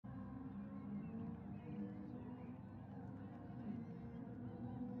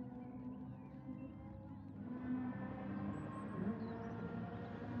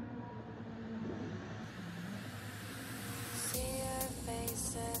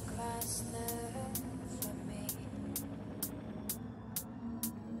listener for me.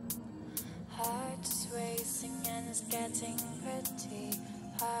 Heart is racing and it's getting pretty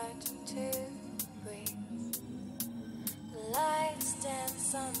hard to breathe. The lights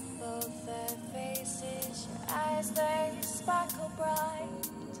dance on both their faces. Your eyes, they sparkle bright.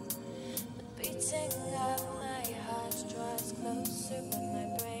 The beating of my heart draws closer when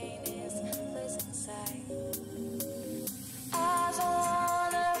my brain is losing sight. I don't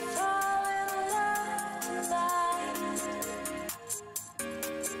wanna fall in love tonight.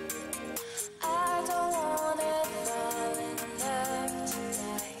 I don't wanna fall in love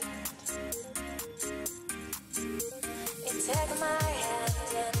tonight. You take my hand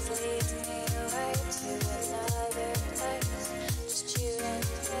and lead me away to another place, just you and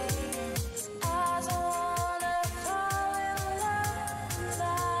me. I don't wanna fall in love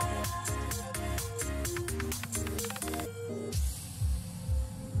tonight.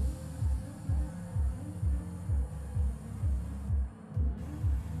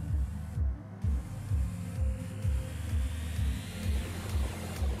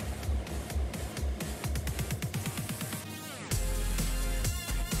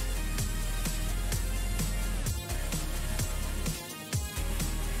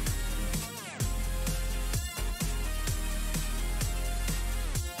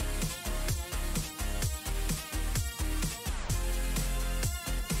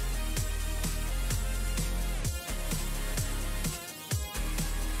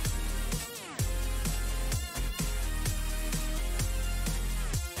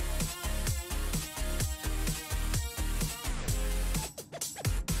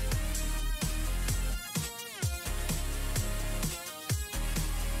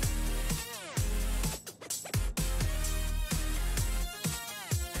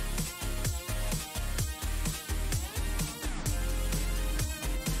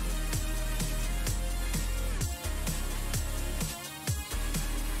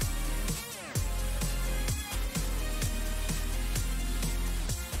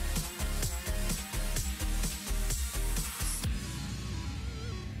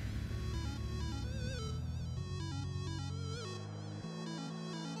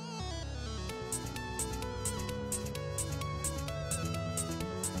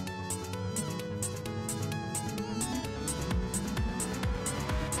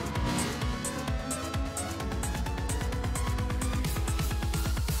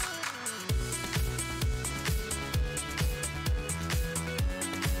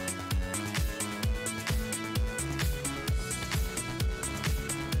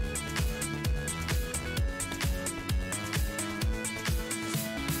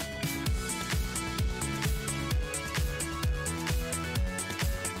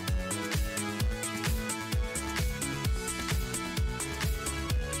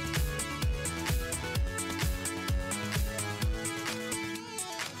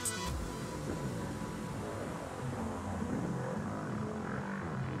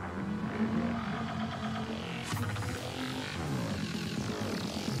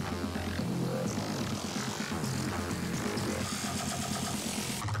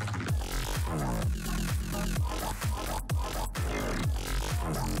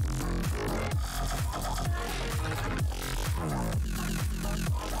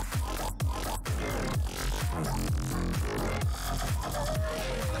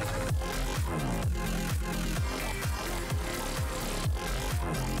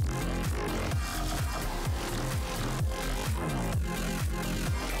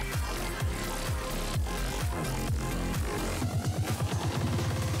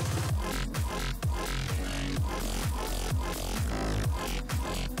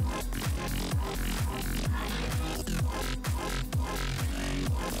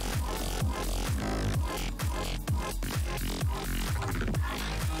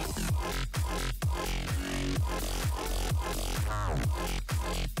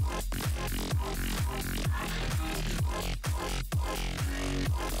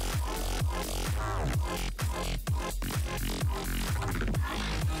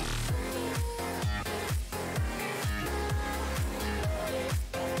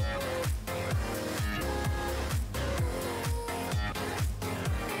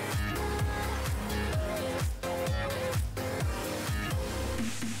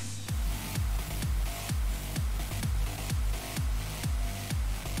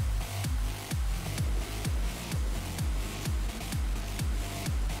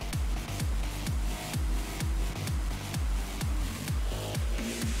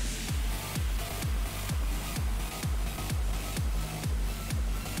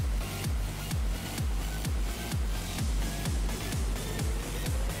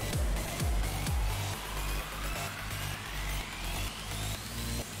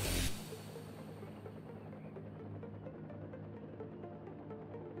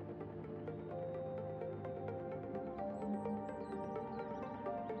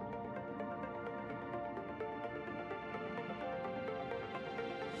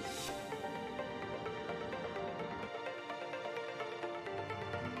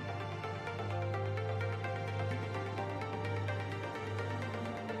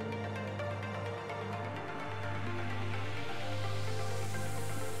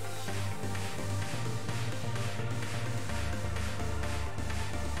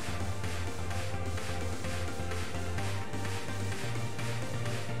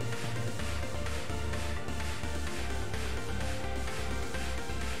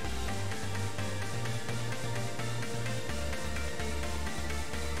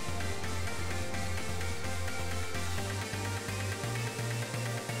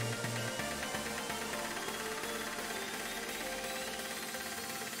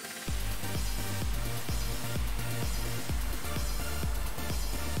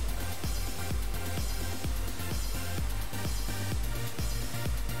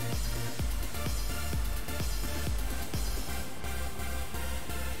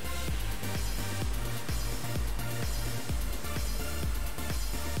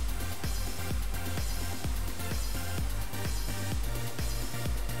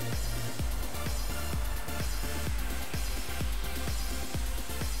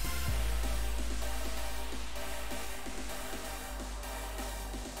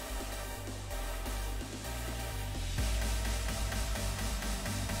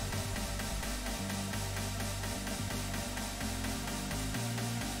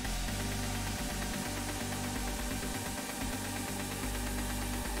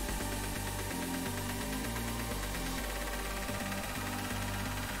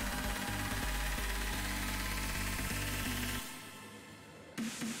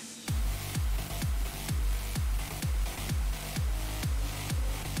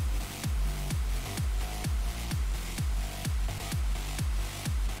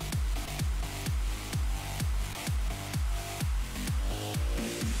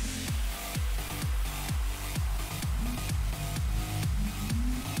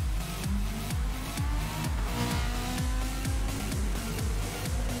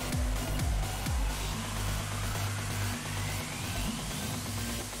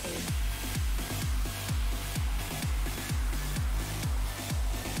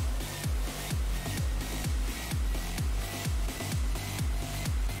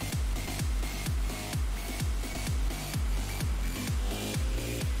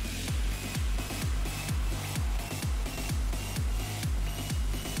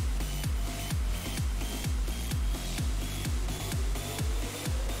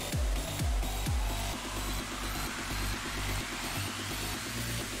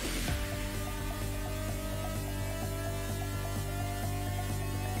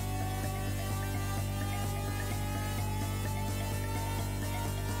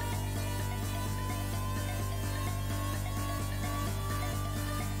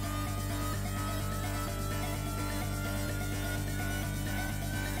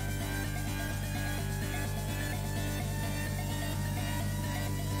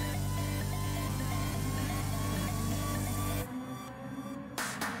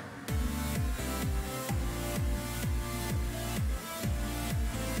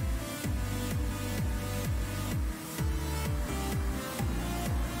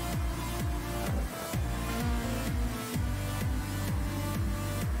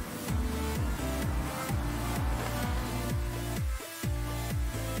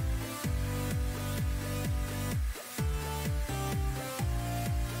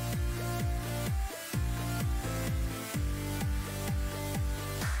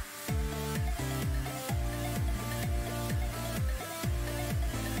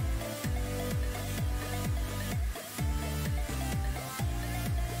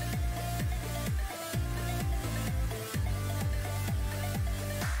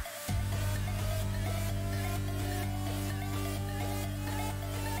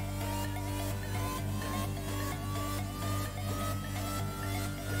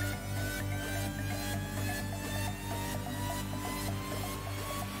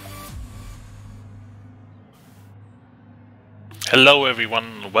 Hello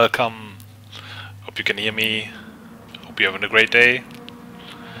everyone, welcome. Hope you can hear me. Hope you're having a great day.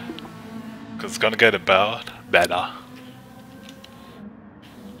 Cause it's gonna get about better.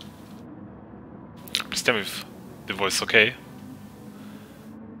 Please tell me if the voice is okay.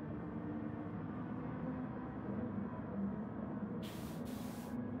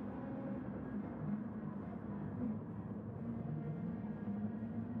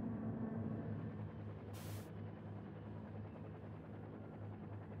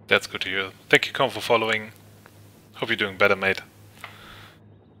 That's good to hear. Thank you, Con, for following. Hope you're doing better, mate.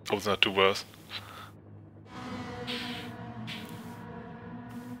 Hope it's not too worse.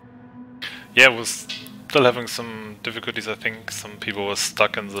 Yeah, we're still having some difficulties, I think. Some people were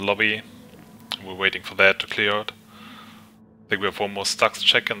stuck in the lobby. We're waiting for that to clear out. I think we have one more stacks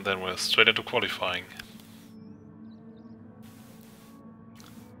check and then we're straight into qualifying.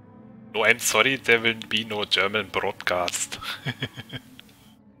 No, I'm sorry, there will be no German broadcast.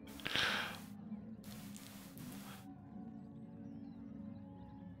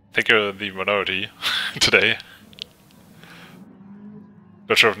 I think you're the minority today.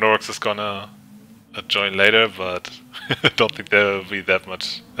 Not sure if Norax is gonna join later, but I don't think there will be that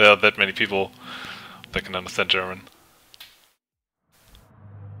many people that can understand German.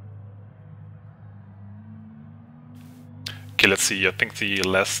 Okay, let's see. I think the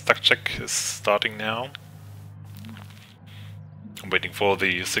last stack check is starting now. I'm waiting for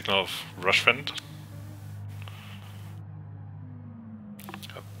the signal of Rushwind.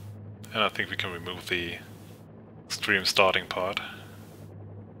 And I think we can remove the stream starting part.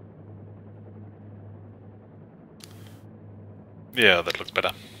 Yeah, that looks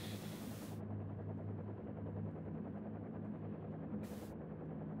better.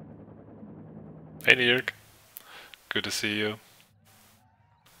 Hey Nirk, good to see you.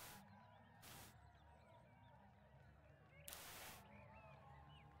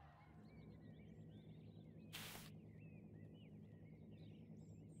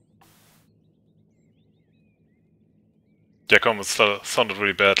 Yeah, comments sounded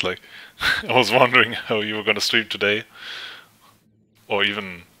really bad, like, I was wondering how you were gonna stream today. Or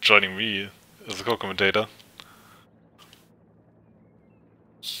even joining me as a co-commentator.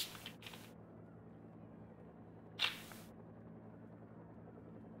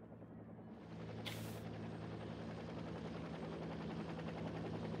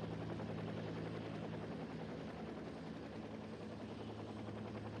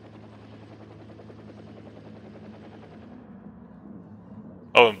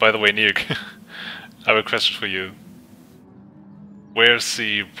 Oh, and by the way, Nirk, I have a question for you. Where's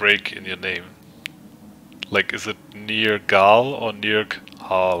the break in your name? Like, is it near Gal or Nirk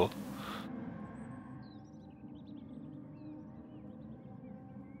Hal?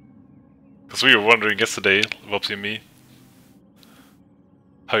 Because we were wondering yesterday, Wopsy and me,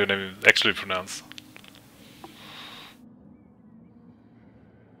 how your name is actually pronounced.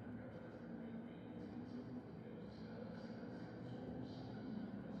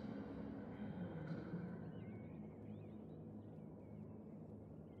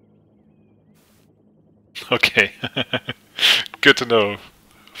 Okay. Good to know.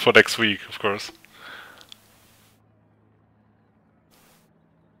 For next week, of course.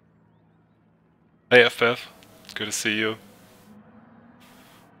 Hey FF, good to see you.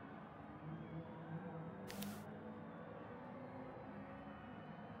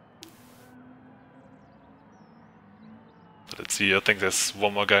 Let's see, I think there's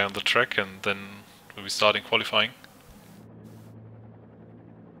one more guy on the track and then we'll be starting qualifying.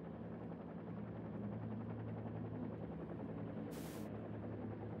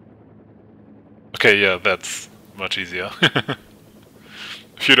 Okay, yeah, that's much easier.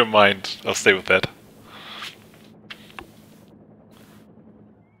 If you don't mind, I'll stay with that.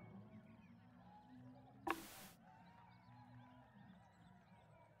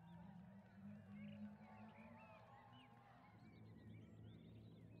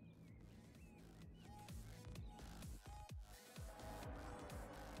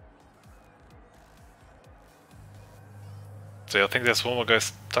 So yeah, I think there's one more guy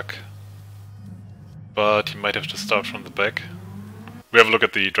stuck. But he might have to start from the back. We have a look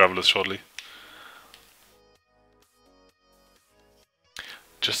at the driver list shortly.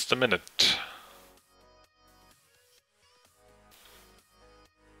 Just a minute.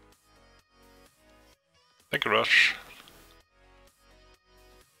 Thank you, Rush.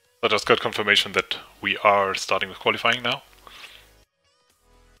 I just got confirmation that we are starting with qualifying now.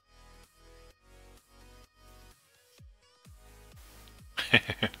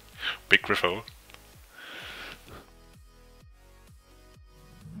 Big Griffo.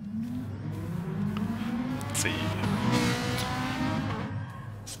 Let's see.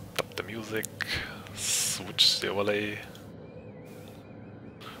 overlay.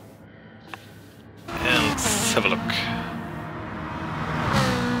 And let's have a look.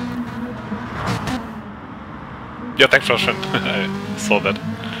 Yeah, thanks for friend. I saw that.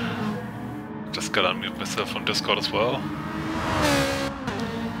 Just gotta unmute myself on Discord as well.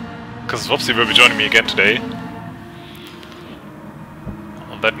 Because Wopsy will be joining me again today.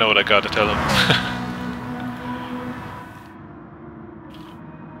 On that note, I gotta tell him.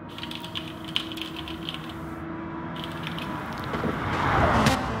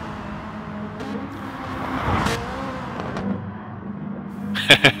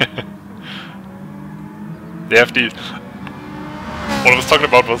 They have the... What I was talking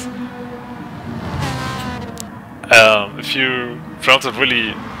about was... if you pronounce it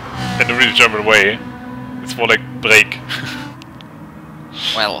really... in a really German way, it's more like break.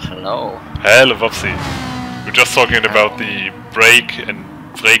 Well, hello. Hello, Wopsy. We're just talking about the break and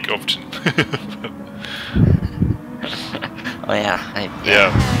break option. Oh yeah,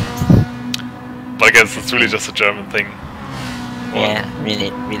 yeah. But I guess it's really just a German thing. Yeah, really,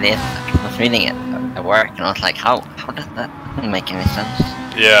 I was reading it at work and I was like, how does that make any sense?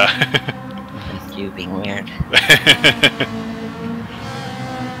 Yeah. It's you being weird.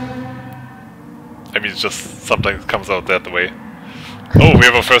 I mean, it just sometimes comes out that way. Oh, we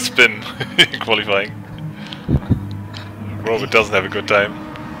have our first spin in qualifying. Robert doesn't have a good time.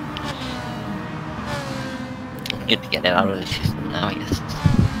 Good to get it out of the system now, I guess.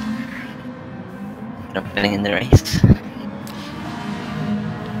 Not winning in the race.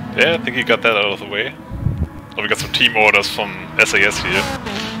 Yeah, I think he got that out of the way. Oh, we got some team orders from SAS here.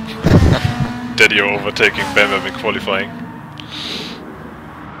 Daddy overtaking Bam Bam in qualifying.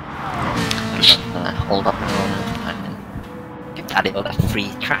 Hold up a moment and give Daddy that free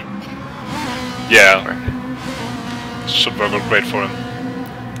track. Yeah. Should work out great for him.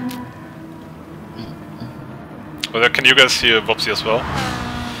 Well, can you guys hear Wopsy as well?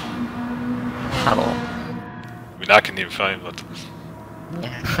 Hello. I mean, I can hear him fine, but...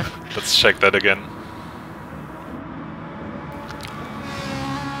 Yeah. Let's check that again.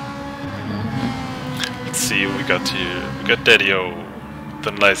 Let's see what we got here. We got Daddy-O,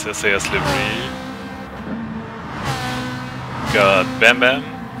 the nice SAS livery. Got Bam Bam.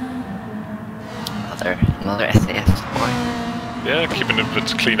 Another SAS boy. Yeah, keeping it a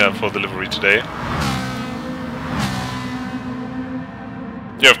bit cleaner for the livery today.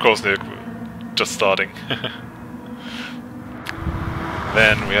 Yeah, of course, they're just starting.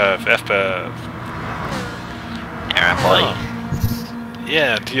 Then we have FBAF. Yeah, boy. Oh.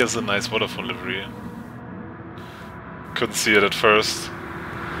 Yeah, and here's a nice Vodafone livery. Couldn't see it at first.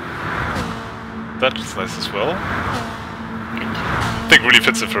 That was nice as well. I think really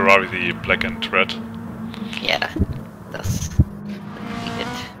fits the Ferrari, the black and red. Yeah, that's good.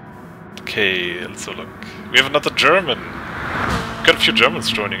 Okay, let's have a look. We have another German. Got a few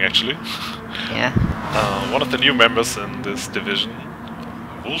Germans joining actually. Yeah. One of the new members in this division,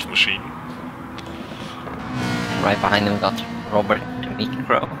 Wolf Machine. Right behind him got Robert the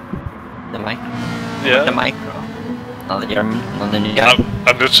Micro. The Micro. Yeah. The Micro. Another German, another new guy.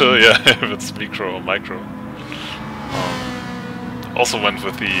 I'm not sure, yeah, if it's Micro or Micro. Also went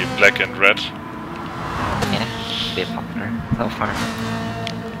with the black and red. Yeah, a bit popular so far.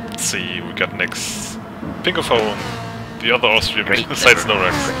 Let's see, we got next Pinkophone, the other Austrian Great besides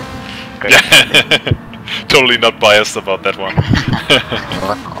Norax. Great. Yeah, totally not biased about that one.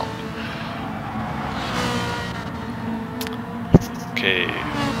 Okay,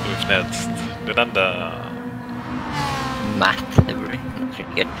 who's next? Miranda. Matte livery, that's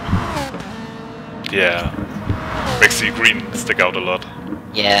pretty good. Yeah, makes the green stick out a lot.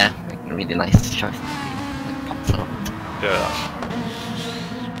 Yeah, really nice choice. Pops a lot. Yeah.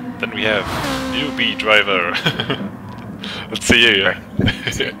 Then we have newbie driver. Let's see here.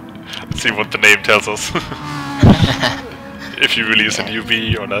 Let's see what the name tells us. If he really is a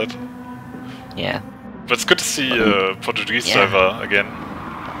newbie or not. Yeah. But it's good to see a Portuguese driver again.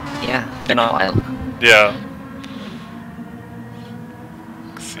 Yeah, been a while. Yeah.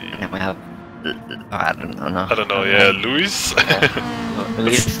 Let's see. And we have... I don't know. I don't know, yeah, Luis?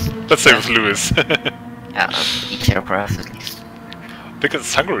 Luis. Let's say it was Luis. Yeah, easier for us at least. I think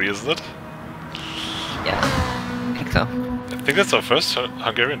it's Hungary, isn't it? Yeah, I think so. I think that's our first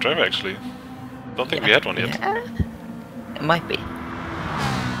Hungarian driver actually. Don't think we had one yet. Yeah, it might be.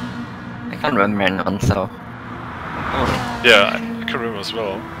 I can't remember anyone, so... Yeah, I can remember as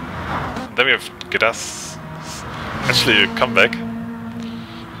well. And then we have Gedas. Actually, a comeback.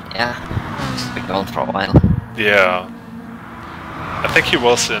 Yeah, it's been going for a while. Yeah. I think he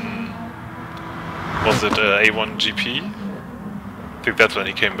was in... Was it A1 GP? I think that's when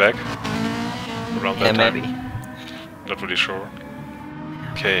he came back. Around that time. Maybe. Not really sure.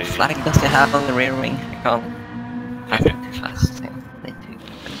 Okay. Flag does it have on the rear wing? I can't pass it too fast.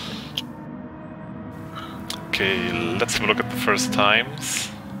 Okay, let's have a look at the first times.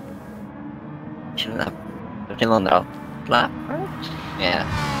 Shouldn't have still on the lap, right? Yeah.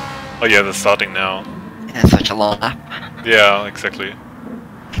 Oh yeah, they're starting now. Yeah, such a long lap. Yeah, exactly.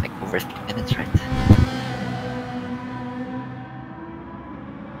 It's like over 3 minutes, right?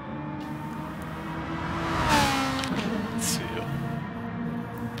 Let's see.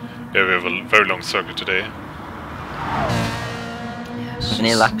 Yeah, we have a very long circuit today. Yeah. How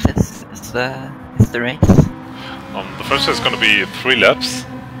many laps is the race? The first one is going to be 3 laps.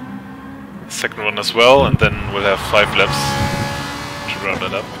 Second one as well, and then we'll have 5 laps to round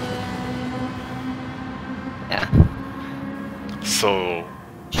it up. Yeah. So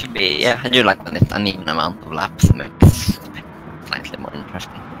Should be, yeah, I do like when it's an even amount of laps, it makes it slightly more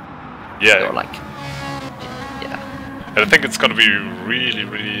interesting. yeah, So like, yeah. and I think it's going to be really,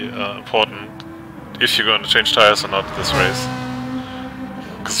 really important if you're going to change tires or not this race.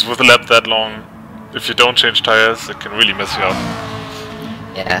 Because with a lap that long, if you don't change tires, it can really mess you up.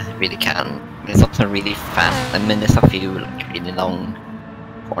 Yeah, it really can. It's also really fast. I mean, there's a few like really long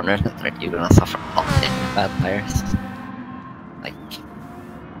corners that you're gonna suffer a lot in bad tires. Like,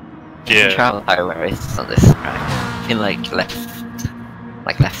 Yeah. travel tire wears on this track. I feel like left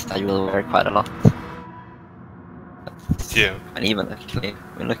side will wear quite a lot. Yeah. And even actually,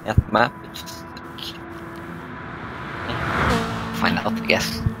 when looking at the map, it's just like, find out, I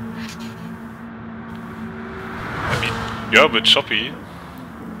guess. I mean, you're a bit choppy.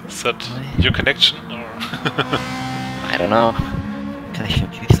 Is that your connection, or? I don't know.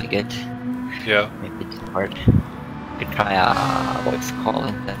 Connection's usually good. Yeah. Maybe it's hard. Could try a voice call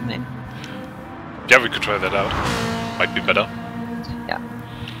and then maybe. Yeah, we could try that out. Might be better. Yeah.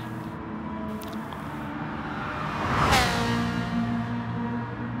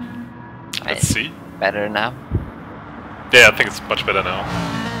 Let's see. Better now? Yeah, I think it's much better now.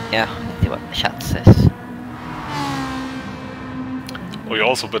 Yeah, let's see what the chat says. Oh, you're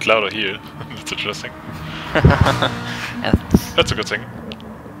also a bit louder here. That's interesting. That's a good thing.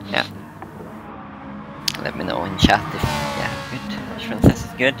 Yeah. Let me know in chat if, yeah, good. Ashwin says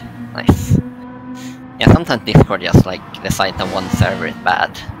it's good. Nice. Yeah, sometimes Discord just like decide that one server is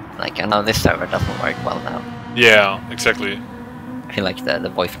bad. Like, I know this server doesn't work well now. Yeah, exactly. I feel like the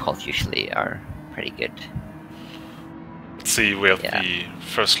voice calls usually are pretty good. Let's see, we have Yeah. the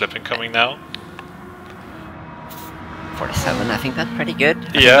first lap incoming now. 47, I think that's pretty good. I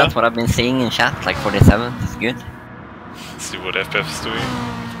think Yeah. that's what I've been seeing in chat, like 47 is good. Let's see what FF is doing.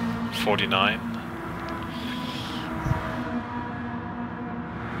 49.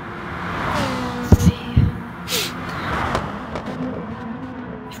 Let's see.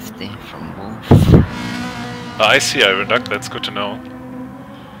 50 from Wolf. I see Iron Duck, that's good to know.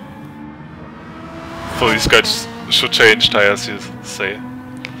 So these guys should change tires, you say?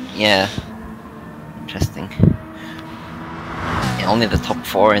 Yeah. Interesting. Yeah, only the top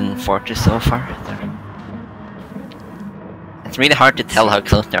 4 in Fortress so far. It's really hard to tell how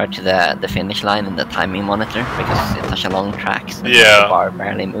close they are to the finish line in the timing monitor because it's such a long track, so Yeah. the bar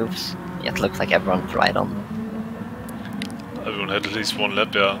barely moves. It looks like everyone's right on. Everyone had at least one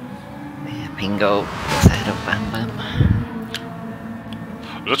lap, yeah. Yeah, Pingo is ahead of Bam Bam.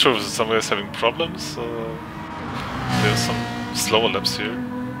 I'm not sure if somebody is having problems, there's some slower laps here.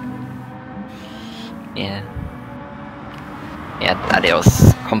 Yeah. Yeah, Daddy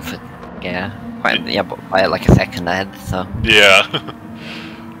was comfort. Yeah, by like a second ahead, so. Yeah.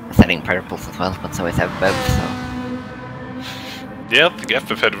 Setting purples as well, but so is Bev, so. Yeah, I think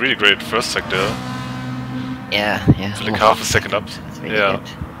FF had a really great first sector. Yeah. Like half a second up. That's really Yeah. good.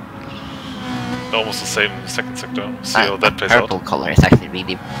 Almost the same second sector. See how that plays purple out. color is actually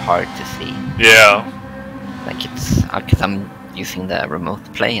really hard to see. Yeah. Like it's because I'm using the remote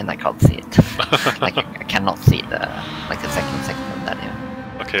play and I can't see it. Like I cannot see the second sector of that.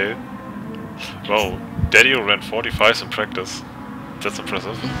 Yeah. Okay. Wow, Daddy ran 45s in practice. That's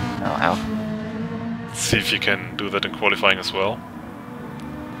impressive. Oh wow. Let's see if you can do that in qualifying as well.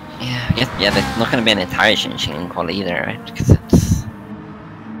 Yeah. There's not gonna be any tire changing in quali either, right? Because it's.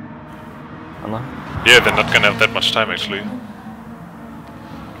 Hello. Yeah, they're not gonna have that much time actually.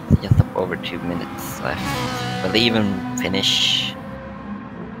 Just up over 2 minutes left. Will they even finish?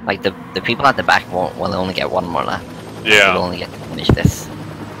 Like the people at the back will only get one more lap. Yeah. They'll only get to finish this.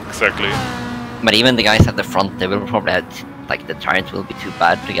 Exactly. But even the guys at the front, they will probably have, like, the tires will be too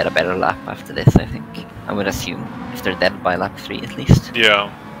bad to get a better lap after this, I think. I would assume, if they're dead by lap 3 at least. Yeah.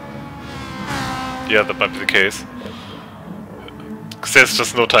 Yeah, that might be the case. Because there's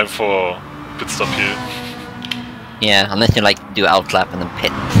just no time for pit stop here. Yeah, unless you like do outlap and then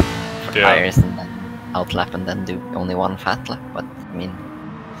pit for Yeah. tires and then outlap and then do only one fat lap, but I mean,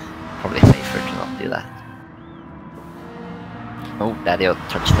 probably safer to not do that. Oh, Daddy-o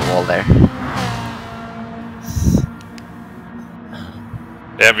touched the wall there.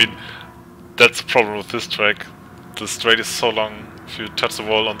 Yeah, I mean, that's the problem with this track. The straight is so long. If you touch the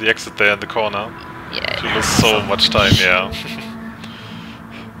wall on the exit there in the corner, Yeah, you lose so much time, yeah.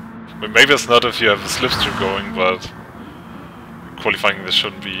 Well, maybe it's not if you have a slipstream going, but qualifying there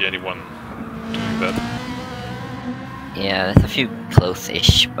shouldn't be anyone doing that. yeah, there's a few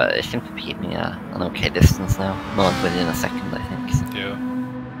close-ish, but it seems to be keeping an okay distance now. Not within a second, I think. So Yeah.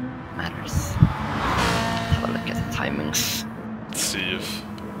 matters. Let's have a look at the timings. Let's see if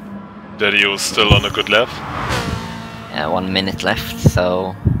Daddy-o is still on a good lap. Yeah, 1 minute left,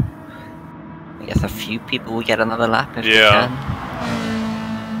 so I guess a few people will get another lap if they Yeah. can.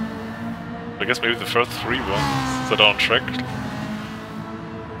 I guess maybe the first 3 ones that are on track.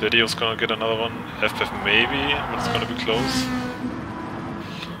 Daddy-o's gonna get another one. FF maybe, but it's gonna be close.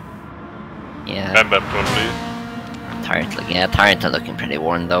 Yeah, Bam Bam probably. Tyrant are looking pretty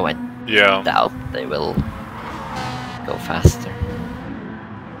worn though. I Yeah. doubt they will go faster.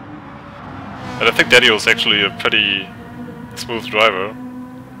 And I think Daddy-o's actually a pretty smooth driver.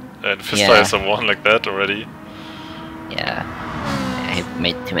 And if his Yeah. tires are worn like that already. Yeah, he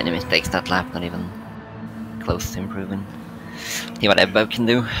made too many mistakes that lap, not even close to improving. See what Ebbo can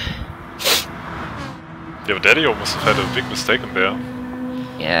do. Yeah, but Daddy-o must have had a big mistake in there.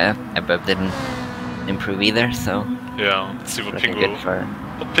 Yeah, Ebbo didn't improve either, so Yeah, let's see what looking Pingo... good for.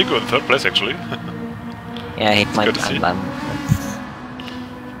 Oh, Pingo in 3rd place actually. Yeah, he might good to see. land.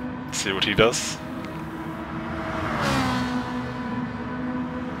 Let's see what he does.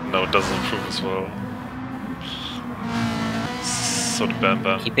 No, it doesn't improve as well. So the Bam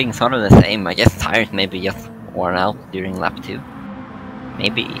Bam. Keeping sort of the same. I guess tires maybe just worn out during lap 2.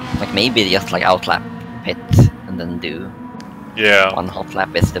 Maybe just like outlap, pit, and then do Yeah. one hot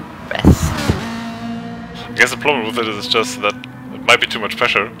lap is the best. I guess the problem with it is just that it might be too much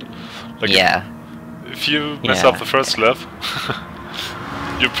pressure. Like Yeah, if you mess Yeah. up the first lap,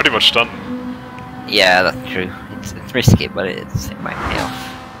 you're pretty much done. yeah, that's true. It's risky, but it might pay off.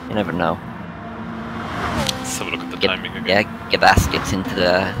 You never know. Let's have a look at the timing again. Yeah, Gadas gets into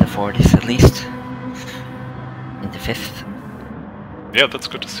the 40s at least. Into 5th. Yeah, that's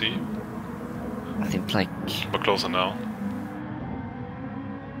good to see. Seems like We're closer now.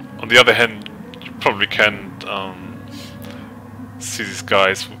 On the other hand, you probably can't see these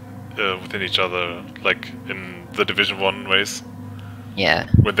guys within each other, like in the Division 1 race, yeah,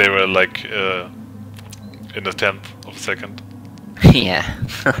 when they were like in a 10th of a second. yeah,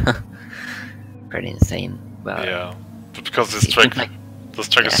 pretty insane. But Yeah, but because it seems like, this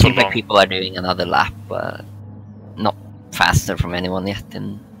track yeah, is it so seems like long. people are doing another lap, but not faster from anyone yet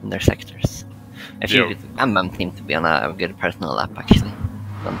in their sectors. A few Yeah. Bam seem to be on a good personal lap actually.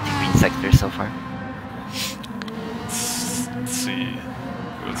 On 2 green sectors so far. Let's see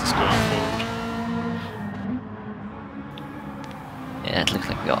where this is going forward. Yeah, it looks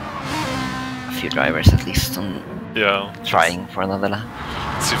like we got a few drivers at least on Yeah, trying for another lap.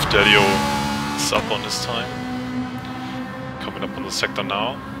 let's see if Daddy-o is up on his time. Coming up on the sector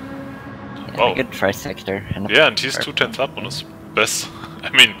now. Yeah, Wow. a good first sector. And a Yeah, and he's 2/10 up on his best. I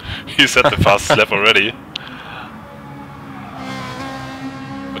mean, he's at the fastest lap already.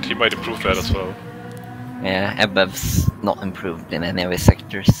 But he might improve that as well. Yeah, Ebev's not improved in any of his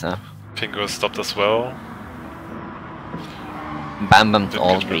sectors, so Pingo is stopped as well. Bam Bam's Did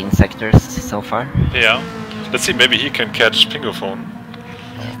all good. green sectors so far. Yeah. Let's see, maybe he can catch Pingo phone.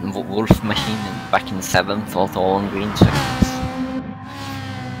 Wolf Machine back in 7th, also all on green sectors.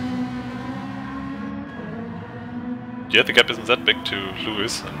 Yeah, the gap isn't that big to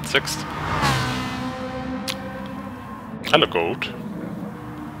Lewis in 6th. Hello, Goat.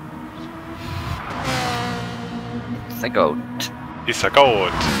 It's a goat. He's a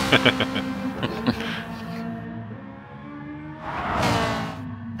goat.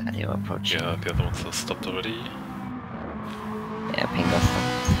 Daddy-o approaching. Yeah, the other ones are stopped already. Yeah, Pingo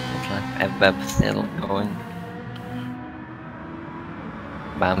stopped. It's like Ebev still going.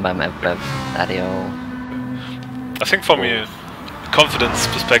 Bam Bam, Ebev, Daddy-o. I think from a confidence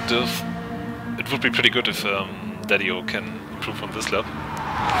perspective, it would be pretty good if Daddy-o can improve on this lap.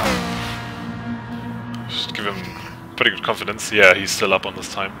 Should give him pretty good confidence. Yeah, he's still up on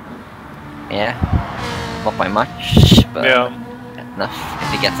this time. Yeah, not by much, but Yeah. enough.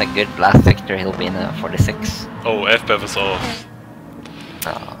 If he gets a good last sector, he'll be in a 46. Oh, FBEV is off.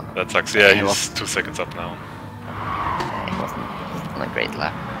 Oh, That sucks. Yeah, He he's was- 2 seconds up now. yeah, he wasn't on a great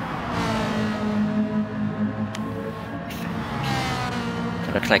lap.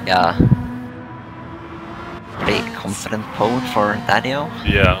 Looks like a pretty confident pole for Daddy-O.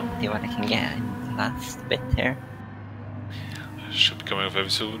 Yeah. See what I can get in the last bit here. Should be coming up very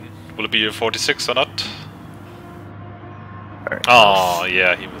soon. Will it be a 46 or not? Very Oh, close.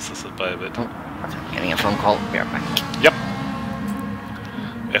 yeah, he misses it by a bit. Oh, getting a phone call. We are back. Yep.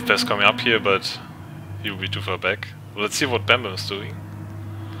 FP's coming up here, but he will be too far back. Well, let's see what Bam Bam is doing.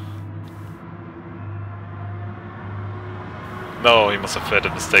 No, he must have had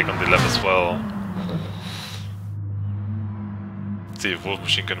a mistake on the lap as well. Let's see if Wolf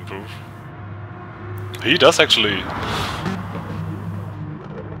Machine can improve. He does actually.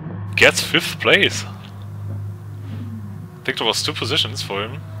 Gets 5th place. I think there was 2 positions for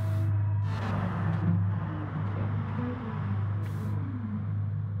him.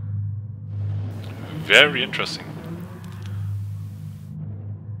 Very interesting.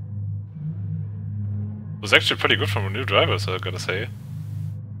 It was actually pretty good from a new driver, so I gotta say.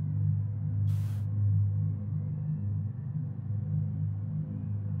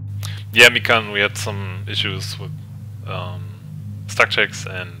 Yeah, Mikan, we had some issues with stack checks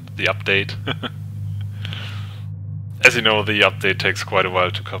and the update. As you know, the update takes quite a while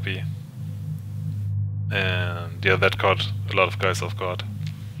to copy. And yeah, that caught a lot of guys off guard.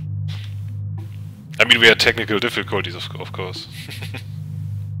 I mean, we had technical difficulties, of course.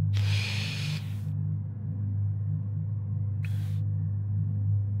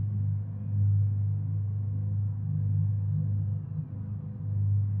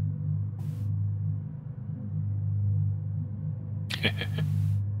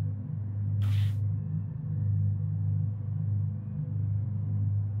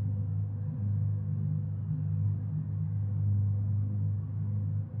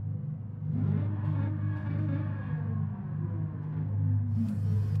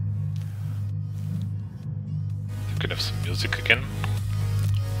 We can have some music again.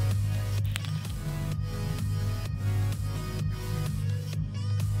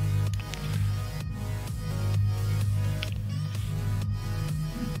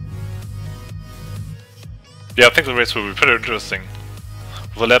 Yeah, I think the race will be pretty interesting.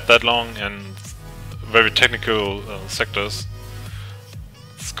 With a lap that long and very technical sectors,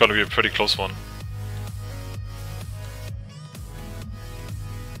 it's gonna be a pretty close one.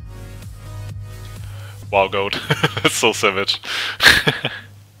 Wow, goat. That's so savage.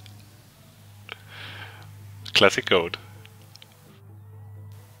 Classic goat.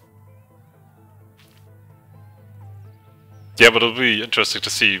 Yeah, but it'll be interesting to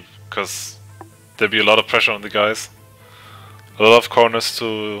see, because there'll be a lot of pressure on the guys. A lot of corners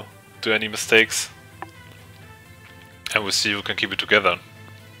to do any mistakes. And we'll see who can keep it together.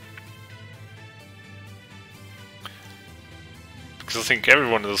 Because I think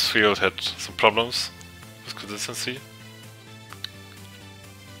everyone in this field had some problems with consistency.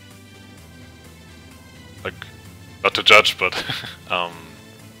 Like, not to judge, but I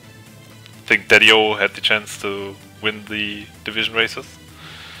think Daddy-O had the chance to win the division races.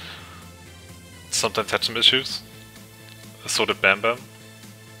 Sometimes had some issues. So did Bam Bam.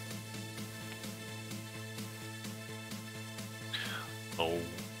 Oh,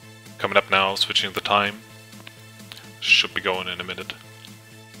 coming up now, switching the time. Should be going in a minute.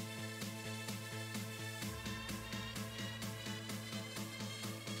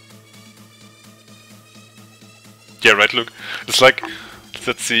 Yeah, right, look. It's like,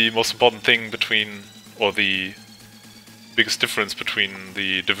 that's the most important thing between, or the biggest difference between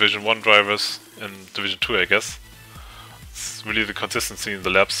the Division 1 drivers and Division 2, I guess. It's really the consistency in the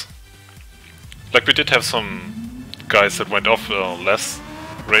laps. Like, we did have some guys that went off last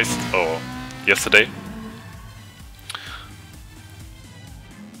race, or yesterday.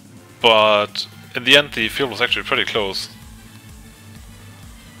 But in the end, the field was actually pretty close.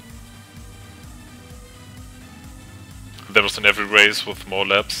 That was in every race with more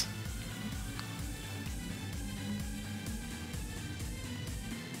laps.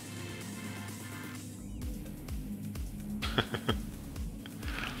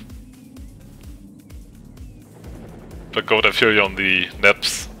 But God, I feel you on the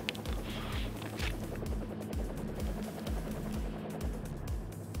naps.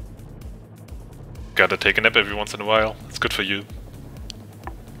 Gotta take a nap every once in a while. It's good for you.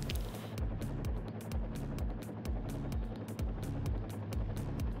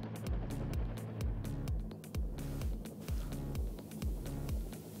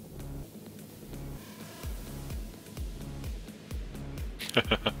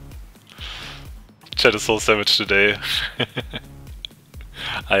 Chat is so savage today.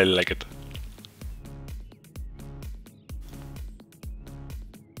 I like it.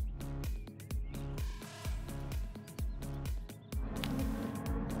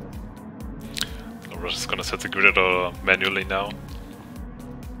 we're just gonna set the grid order manually now.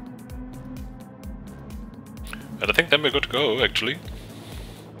 And I think then we're good to go, actually.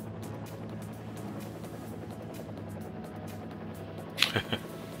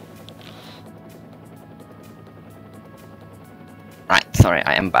 Right, sorry,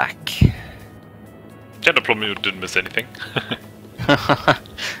 I am back. Yeah, no problem, you didn't miss anything.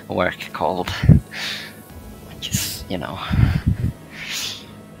 Work called. Which is, you know...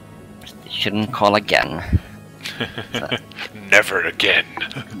 You shouldn't call again. So, Never again.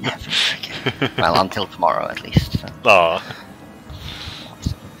 never again. Well, until tomorrow at least. So. Ah.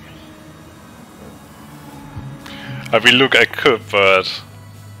 I mean, look, I could, but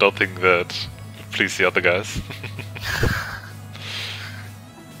don't think that would please the other guys.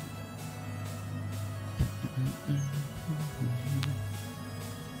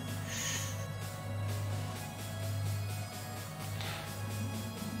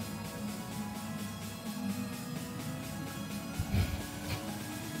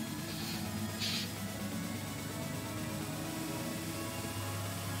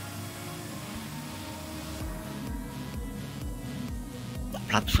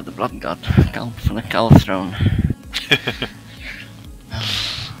 Blood for the blood god, count for the cow throne.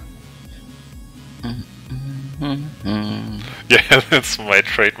 Yeah, that's my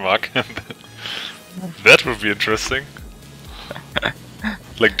trademark. That would be interesting.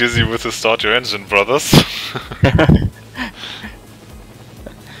 Like Dizzy with the Start Your Engine brothers.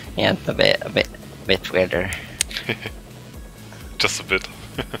 Yeah, it's a bit weirder. Just a bit.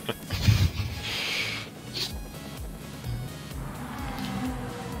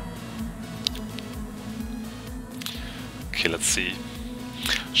 Okay, let's see.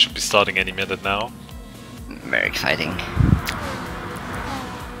 Should be starting any minute now. Very exciting.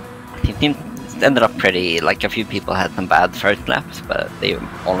 The team ended up pretty, like a few people had some bad first laps, but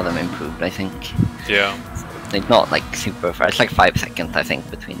all of them improved, I think. Yeah. So it's not like super far, it's like 5 seconds I think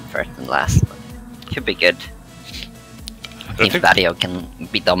between first and last, but should be good. I think Dario can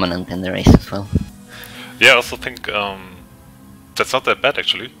be dominant in the race as well. Yeah, I also think that's not that bad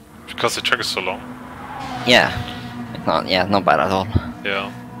actually, because the track is so long. Yeah, it's not bad at all.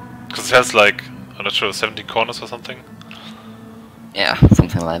 Yeah, because it has like, I'm not sure, 70 corners or something. Yeah,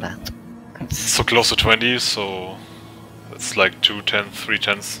 something like that. It's so close to 20, so it's like 2 tenths, 3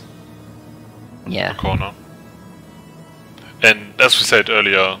 tenths per corner. And as we said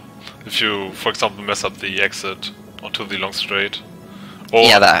earlier, if you, for example, mess up the exit onto the long straight, or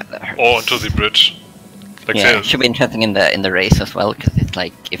or onto the bridge, like it should be interesting in the race as well, because it's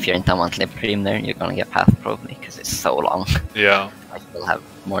like if you're in someone slipstream there, you're gonna get past probably because it's so long. Yeah, like you'll have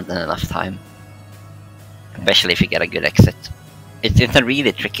more than enough time, especially if you get a good exit. It's a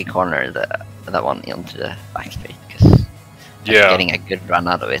really tricky corner, that one onto the back straight, because getting a good run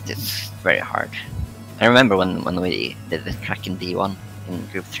out of it is very hard. I remember when we did the track in D1 in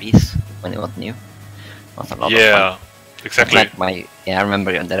Group 3s when it was new. It was a lot of fun. Exactly. Like I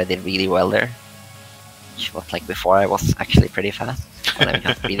remember that I did really well there, which was like before I was actually pretty fast. And I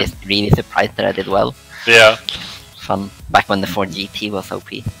was really surprised that I did well. Yeah. Fun. Back when the Ford GT was OP.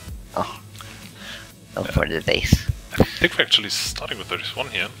 Oh, those were the days. I think we're actually starting with 31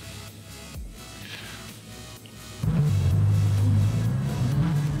 here.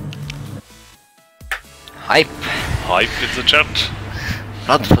 Hype. Hype in the chat.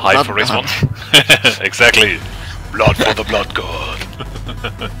 Blood for Hype blood for race god. 1. Exactly. Blood for the blood god.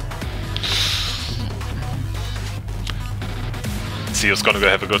 See who's gonna go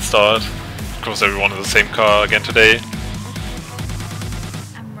have a good start. Of course, everyone in the same car again today.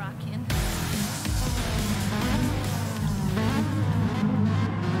 I'm rocking.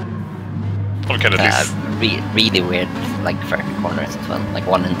 We can at least... Really weird, like first corners as well. Like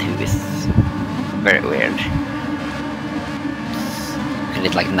 1 and 2 is very weird. Because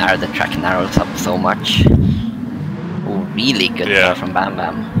it like the track narrows up so much. Oh, really good start from Bam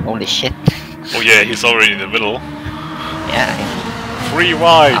Bam. Holy shit. Oh yeah, he's already in the middle. Yeah. 3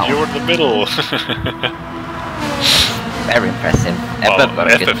 wide, you're in the middle. Very impressive. Ebbe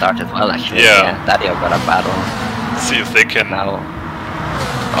got a good start as well actually. Yeah, Dario got a bad one. See if they can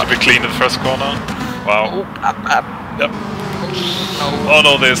keep it clean in the first corner. Wow. Up. Yep. Oh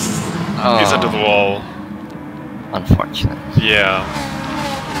no, he's into the wall. Unfortunate. Yeah.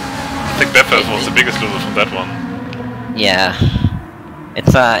 I think Bethel was the biggest loser from that one. Yeah.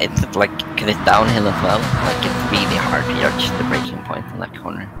 It's like, cause it's downhill as well, like it's really hard to judge the braking point on that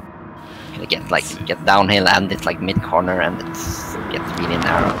corner. You get downhill and it's like mid-corner and it gets really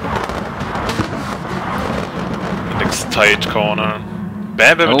narrow. Next tight corner.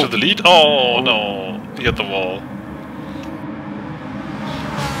 Bam Bam into the lead. Oh no, he hit the wall.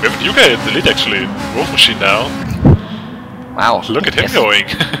 We have a new guy in the lead actually. Wolf Machine now. Wow. Look at him just going.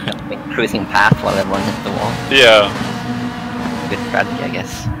 cruising past while everyone hits the wall. Yeah. Good strategy, I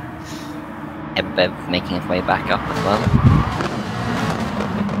guess. Ebev making his way back up as well.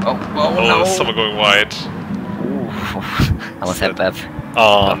 Oh no! Someone going wide. That was Ebev.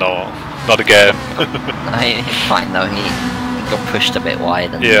 Oh no, not again. He's fine though. He got pushed a bit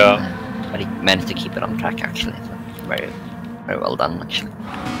wide, and, but he managed to keep it on track actually. So very, very well done actually.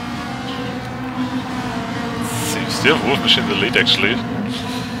 Seems still Wolf Machine in the lead actually.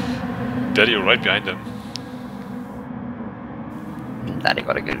 Daddy right behind him. Daddy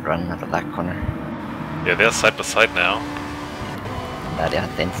got a good run out of that corner. Yeah, they're side by side now. Daddy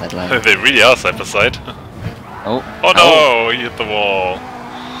had the inside line. They really are side by side. Oh no, he hit the wall.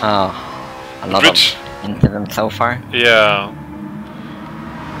 Oh, a lot of incidents so far. Yeah.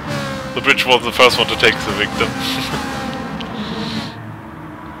 The bridge was the first one to take the victim.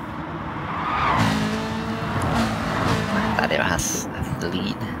 Daddy has the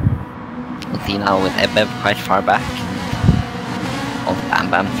lead. We'll see now with Ebev quite far back. Oh, Bam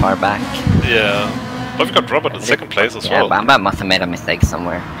Bam far back. Yeah. But we got Robert in second place as well. Yeah, Bam Bam must have made a mistake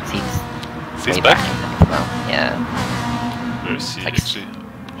somewhere. He's way back now. Yeah. Where is he Like, actually?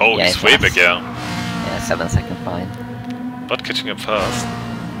 Oh, yeah, he's way back, yeah. Yeah, 7 seconds behind. But catching up fast.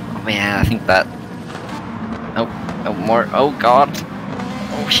 Oh yeah, I think that... Oh, more. Oh god.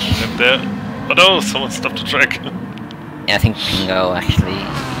 Oh shit. And there. Oh no, someone stopped the track. Yeah, I think Pingo actually...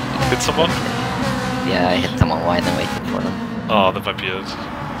 Hit someone? Yeah, I hit someone wide and waited for them. Oh, that might be it.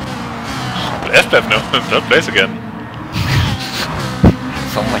 But FBF now in third place again.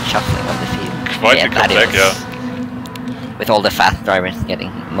 So much shuffling on the field. Quite a comeback, yeah. With all the fast drivers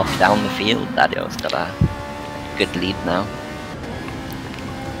getting knocked down the field, Dadio's got a good lead now.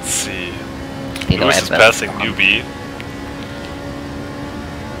 Let's see. Lewis Lewis is passing Newbie.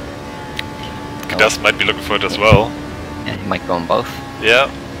 Kidas might be looking for it as well. Yeah, he might go on both. Yeah.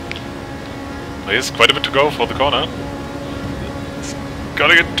 There's quite a bit to go for the corner. He's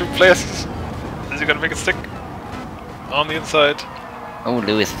gotta get 2 places. Is he gonna make it stick? On the inside. Oh,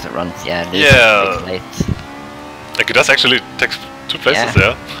 Lewis runs, yeah. Yeah. Late. Like it does actually take 2 places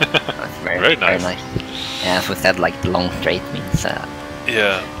there. That's very nice. Very nice. Yeah, as we said, like the long straight means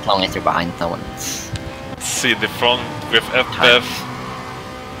yeah. as long as you're behind someone, it's... Let's see, the front with FBF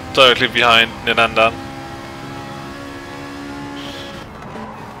directly behind Ninanda.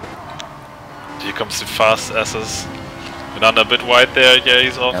 Here comes the fast asses. Ninanda a bit wide there, yeah,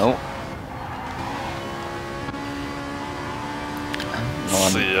 he's off. No. No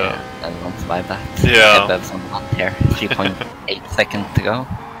one, see, everyone survived that. Yeah. FBF's on one here. 3.8 seconds to go.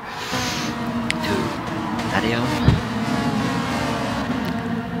 To Dadio.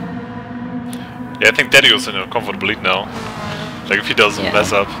 Yeah, I think Daddy's in a comfortable lead now. Like if he doesn't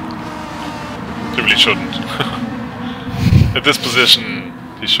mess up. He really shouldn't. At this position,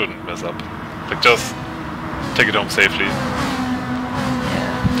 he shouldn't mess up. Like just take it home safely.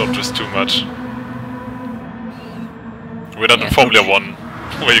 Yeah. Don't risk too much. We're not in Formula 1,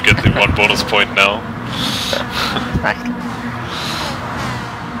 where you get the 1 bonus point now. Exactly.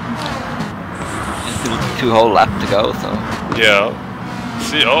 2 whole lap to go, so... Yeah.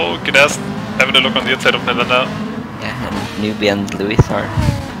 See, oh, Kidas having a look on the inside of Nilanda. Yeah, and Newbie and Lewis are...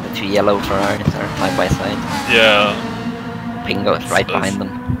 The 2 yellow Ferraris are side by side. Yeah. Pingo is right behind them.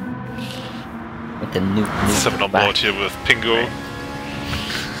 With the new 7 on board here with Pingo.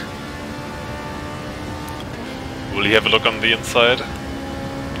 Will he have a look on the inside?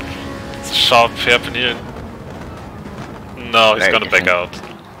 It's a sharp hairpin here. No, he's gonna back out.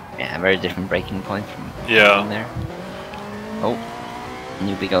 Yeah, very different braking point from there. Oh,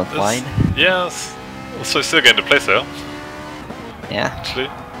 Newbie goes wide. Yes. So he's still getting the place there. Yeah. Actually.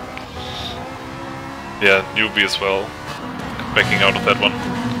 Yeah, Newbie as well. Backing out of that one.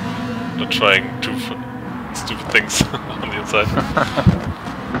 Not trying too stupid things on the inside.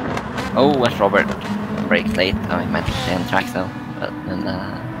 Oh, and Robert brakes late. Oh, he managed to stay on track though. But then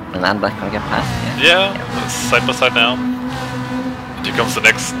Landback gonna get past. Yeah, side by side now. Here comes the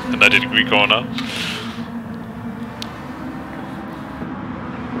next 90-degree corner.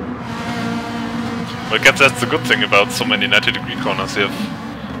 Well, I guess that's the good thing about so many 90-degree corners. You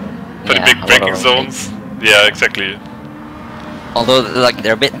have pretty big braking zones. Yeah, exactly. Although, like,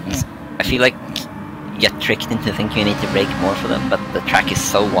 they're a bit... I feel like you get tricked into thinking you need to brake more for them, but the track is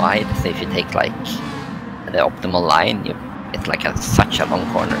so wide, so if you take, like, the optimal line, it's like such a long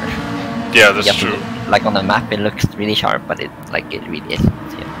corner. Yeah, that's true. Like, on the map it looks really sharp, but it really isn't.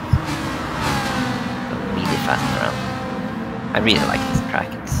 Yeah. So really fast around. I really like this track.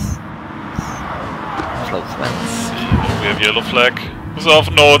 It flows well. Let's see, we have yellow flag. Who's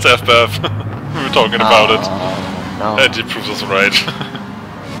off? No, it's FBF. We were talking about it. No. And he proves us right.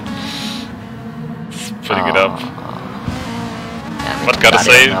 Putting it up. Yeah, But gotta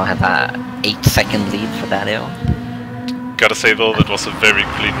Dario say, now has a 8-second lead for Dario. gotta say though, that was a very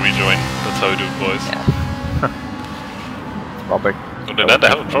clean rejoin. That's how we do it, boys. Yeah. Robert. And then they're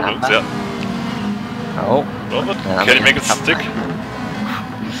having problems, yeah. Oh. Robert, Yeah, can you make it come stick? back.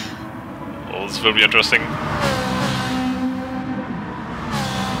 Oh, this will be interesting.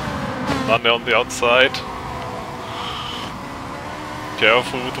 None on the outside.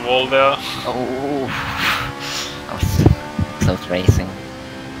 Careful with the wall there. Oh. That was close racing.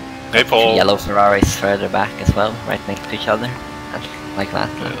 Hey Paul. Yellow Ferraris further back as well, right next to each other. And like that.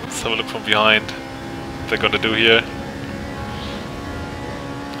 Yeah, let's have a look from behind. What they're gonna do here.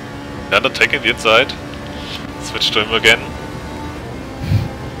 Yeah, they're taking the inside. Switch to him again.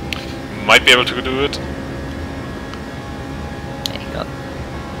 Might be able to do it. Yeah,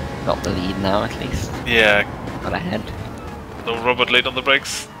 he got the lead now at least. Yeah. Got ahead. No Robert late on the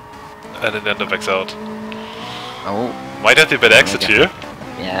brakes. And then the backs out. Oh. Might have the better exit here.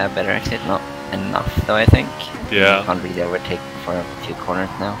 Yeah, better exit. Not enough though, I think. Yeah. Can't really overtake for a few corners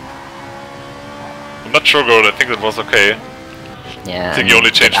now. I'm not sure, Gold. I think it was okay. Yeah. I think you only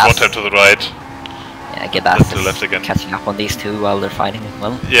changed one time to the right. Yeah, Gedas to the left again. catching up on these two while they're fighting as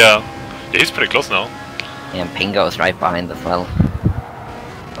well. Yeah. Yeah, he's pretty close now. Yeah, and Pingo is right behind as well.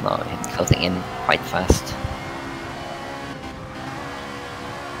 Oh no, he's closing in quite fast.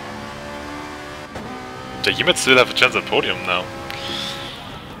 Yeah, you might still have a chance at podium now.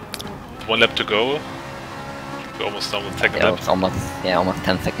 1 lap to go. We're almost done with the second Yeah, lap. it's almost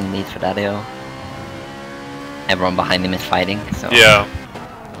 10-second lead for Dario. Everyone behind him is fighting, so Yeah.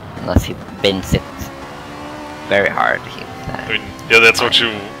 unless he bends it very hard, he's I mean, yeah, that's what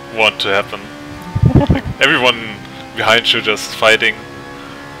you want to happen. Like, everyone behind you just fighting.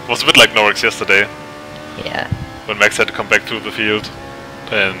 It was a bit like Norris yesterday, yeah. when Max had to come back through the field,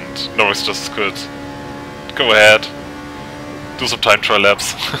 and Norris just could go ahead, do some time trial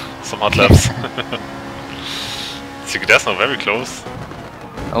laps, some hot laps. See, that's not very close.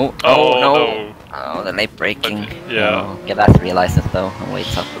 Oh, Oh, no. no. Oh, the late braking. But, yeah. Oh, Gedas realizes though and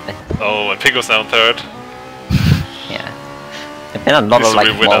waits up a bit. Oh, and Pingo's down third. Yeah. There've been a lot He's of the like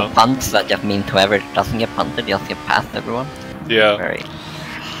real small winner. punts that just mean whoever doesn't get punted just get past everyone. Yeah. Very.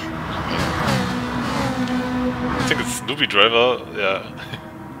 I think it's newbie driver, yeah.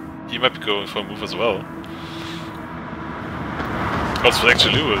 He might be going for a move as well. Oh, it's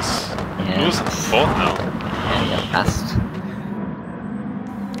actually Lewis. Yeah. Lewis is fourth now. Yeah, he got passed.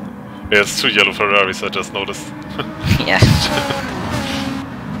 Yeah, it's 2 yellow Ferraris, I just noticed. Yeah.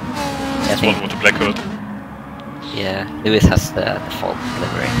 I One think, with the black hood. yeah, Lewis has the default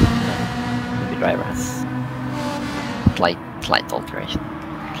livery. The driver has slight alteration.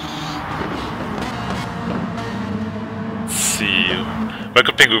 Let's see. Where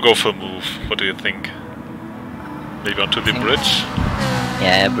could Pingu go for a move? What do you think? Maybe onto the bridge?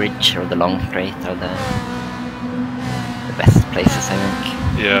 Yeah, bridge or the long straight are the best places, I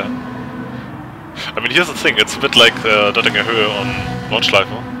think. Yeah. I mean, here's the thing, it's a bit like Dottinger Höhe on Nordschleife.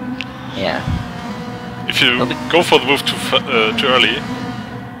 Yeah. If you go for the move too early,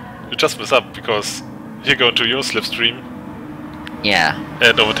 you just mess up, because you go into your slipstream Yeah.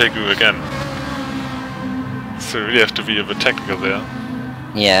 and overtake you again. So you really have to be a bit technical there.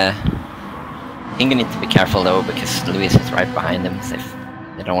 Yeah. I think you need to be careful though, because Lewis is right behind him, so if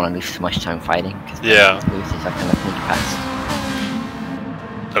they don't want to lose too much time fighting, because Yeah. Lewis is not gonna sneak past.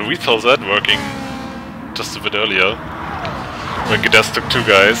 And we saw that working just a bit earlier, when Gedas took 2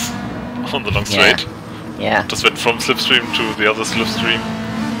 guys on the long straight. Yeah. Just went from slipstream to the other slipstream.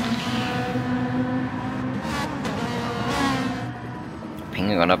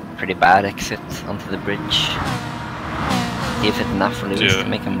 Pingo got a pretty bad exit onto the bridge. See if it's enough for Lewis Yeah. to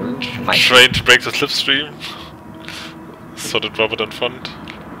make a move. Might Trying to break the slipstream. So did Robert in front.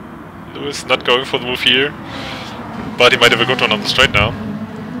 Lewis not going for the move here. But he might have a good one on the straight now.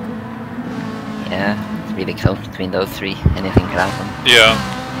 Yeah, it's really close between those three. Anything could happen. Yeah.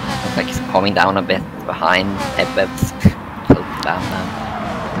 Looks like he's calming down a bit behind. Ebeb's close down now.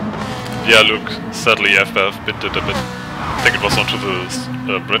 Yeah, look, sadly FF bent it a bit. I think it was onto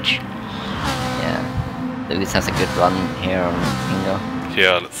the bridge. Yeah. Lewis has a good run here on Pingo.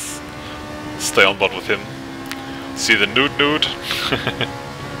 Yeah, let's stay on board with him. See the nude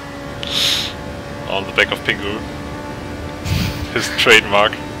on the back of Pingu. His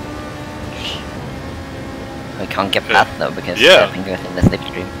trademark. We can't get past though because Yeah. Pingo is in the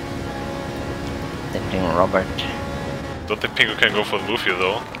slipstream. Slipstream on Robert. Don't think Pingu can go for the move here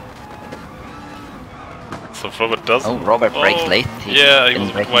though. So if Robert doesn't... Oh, Robert breaks late. Yeah, he was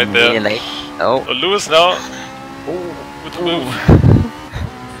a bit wide there. Really late. Oh. Lewis now. Oh. With the move.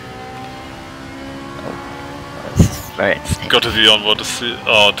 Oh. This is very insane. Go to the onboard to see...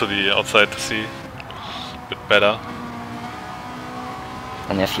 Oh, to the outside to see. A bit better.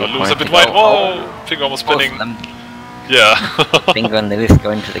 And if you Lewis a bit wide. Whoa! Finger almost spinning. Yeah. Bingo and Lewis go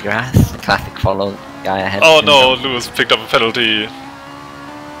into the grass. The classic follow guy ahead. Oh no, Lewis picked up a penalty.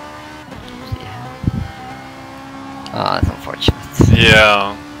 Oh, that's unfortunate.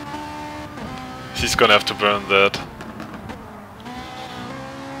 Yeah. He's gonna have to burn that.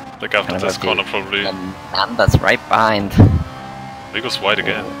 Like after this corner probably. And that's right behind. He goes wide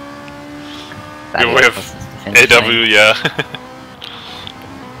again. That We have AW, yeah.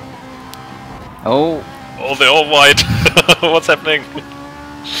 Oh. Oh, they're all wide. What's happening?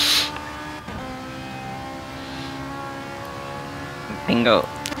 Bingo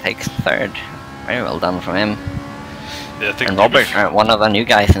takes third. Very well done from him. Yeah, I think and Robert, one of the new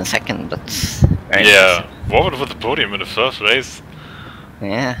guys in second, but very impressive. Robert with the podium in the first race.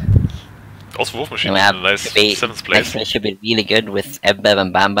 Yeah. Also Wolf Machine in a nice 7th place. Next race should be really good with Ebbev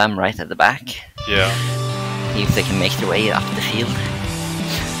and Bam Bam right at the back. Yeah. See if they can make their way up the field.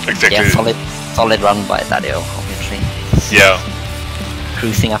 Exactly. Yeah, solid run by Dario, obviously. Yeah.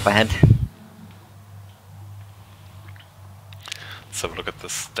 Cruising up ahead. Let's have a look at the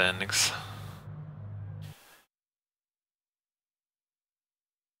standings.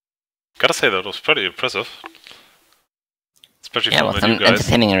 Gotta say that was pretty impressive. Especially from the new guys.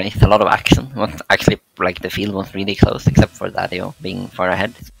 Entertaining race, a lot of action. Actually, like the field was really close, except for Dario being far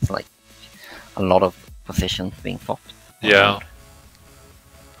ahead. It's like a lot of positions being fought. Yeah.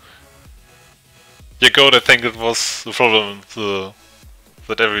 Yeah, Goat, I think it was the problem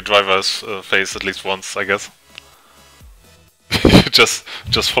that every driver has faced at least once, I guess. just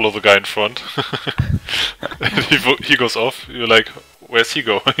follow the guy in front. And he goes off. You're like, where's he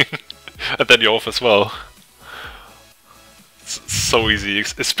going? And then you're off as well. It's so easy,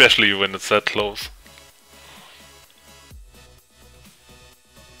 especially when it's that close.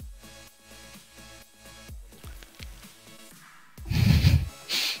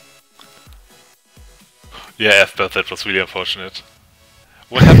 Yeah, F-Beth, that was really unfortunate.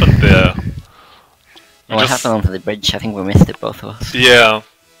 What happened there? What happened onto the bridge? I think we missed it, both of us. Yeah.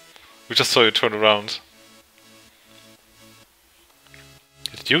 We just saw you turn around.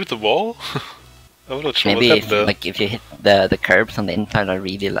 Did you hit the wall? I'm not sure. Maybe if you hit the curbs on the inside are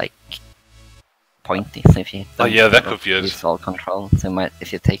really like pointy, so if you hit them, yeah, that could be it. Lose all control. So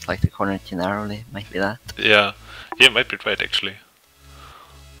if you take like the corner too narrowly, it might be that. Yeah, it might be right actually.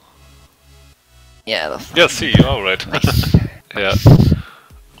 Yeah, that's yeah. See, you're all right. Nice. Yeah.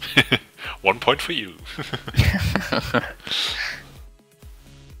 1 point for you.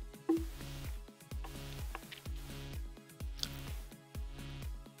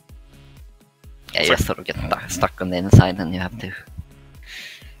 Yeah, you sort of get stuck on the inside and you have to...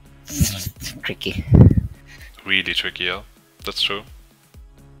 It's tricky. Really tricky, yeah. That's true.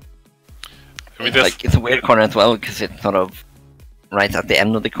 I mean, it's a weird corner as well, because it's sort of... Right at the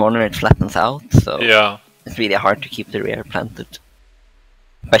end of the corner it flattens out, so... Yeah. It's really hard to keep the rear planted.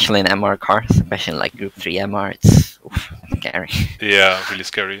 Especially in MR cars, especially in like Group 3 MR, it's scary. Yeah, really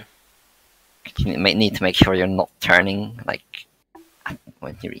scary. You might need to make sure you're not turning, like...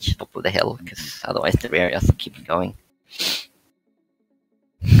 when you reach the top of the hill, because otherwise the rear just keeps going.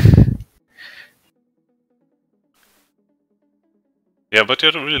 Yeah, but you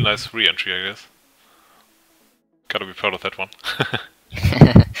had a really nice re-entry, I guess. Gotta be proud of that one.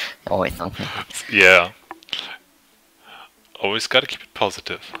 Always something. Yeah. Always gotta keep it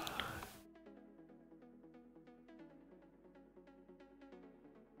positive.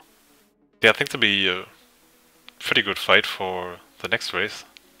 Yeah, I think there'll be a pretty good fight for the next race.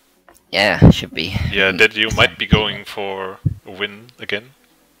 Yeah, should be. Yeah, that you might be going for a win again.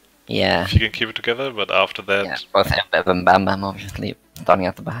 Yeah. If you can keep it together, but after that... Yeah, both Ebbev and Bam Bam, obviously, starting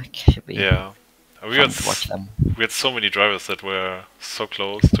at the back, should be yeah. We had to watch them. We had so many drivers that were so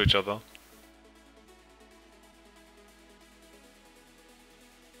close to each other.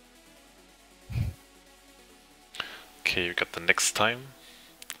 Okay, we got the next time.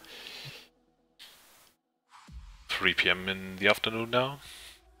 3 PM in the afternoon now.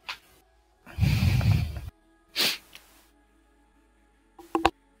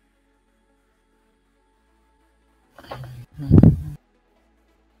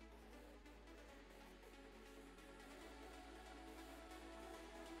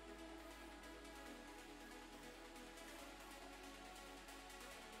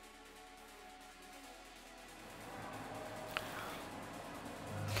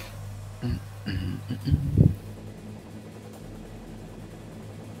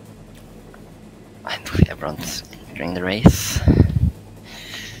 And everyone's entering the race.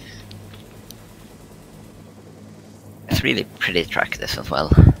 It's really pretty track this as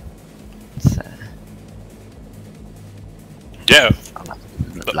well. It's, Yeah.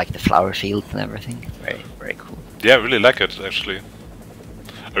 I like the flower fields and everything. It's very, very cool. Yeah, I really like it actually.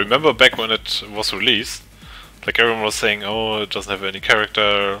 I remember back when it was released, like everyone was saying, oh, it doesn't have any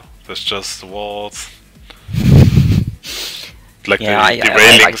character, there's just walls. Like the I liked it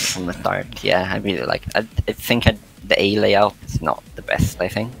railings. from the start. Yeah, I really like it. I think the A layout is not the best, I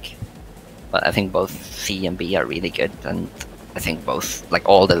think. But I think both C and B are really good, and I think both, like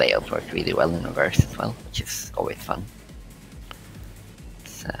all the layouts work really well in reverse as well, which is always fun.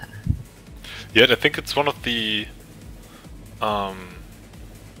 It's, Yeah, I think it's one of the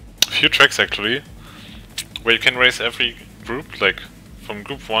few tracks actually where you can race every group, like from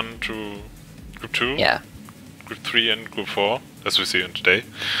group 1 to group 2, yeah, group 3 and group 4, as we see in today.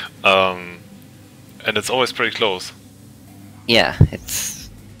 And it's always pretty close. yeah, it's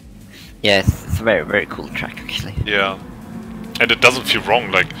a very, very cool track actually. Yeah. And it doesn't feel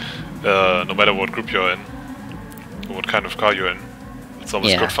wrong, like no matter what group you're in, or what kind of car you're in. It's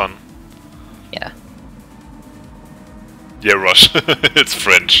always good fun. Yeah. Yeah, Rush. It's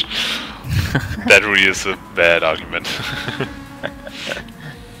French. That really is a bad argument.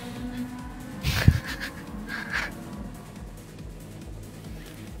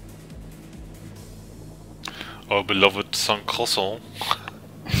 Our beloved Saint Croissant.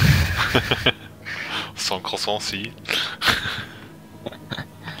 Saint Croissant, si.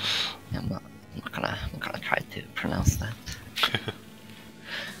 I'm not gonna try to pronounce that.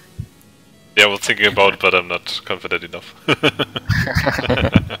 Yeah, I was thinking about it, but I'm not confident enough.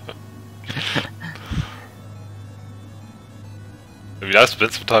 I mean, I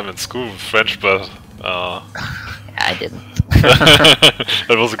spent some time in school with French, but I didn't.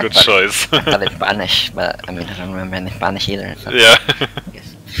 that was a good choice. I studied Spanish, but I mean, I don't remember any Spanish either. So Yeah. I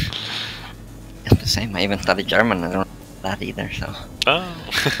guess it's the same. I even studied German. I don't know that either. So. Oh.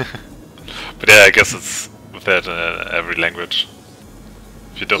 But yeah, I guess it's with that in every language.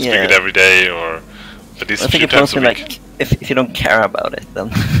 If you don't speak it every day, or at least I a think few it's times a mostly week. like if you don't care about it,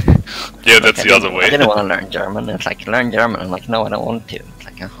 then. Yeah, Like, that's the other way. I didn't want to learn German. It's like learn German. I'm like, no, I don't want to. It's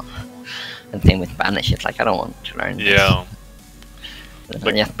like, and same with Spanish. It's like I don't want to learn. Yeah. This.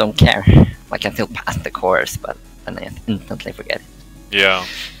 Like- I just don't care. Like I still pass the course, but then I just instantly forget it. Yeah.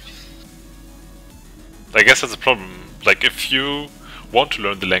 I guess that's a problem. Like, if you want to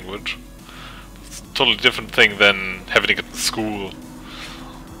learn the language, it's a totally different thing than having it in school.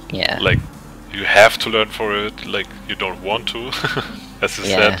 Yeah. Like, you have to learn for it, like, you don't want to, as you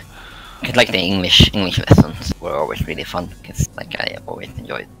said. Cause like the English lessons were always really fun. Cause like I always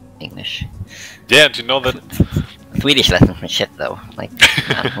enjoyed English. Yeah, and you know that... Swedish lessons were shit though. Like,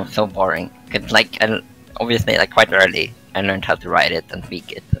 it was so boring. Cause like, obviously, like quite early, I learned how to write it and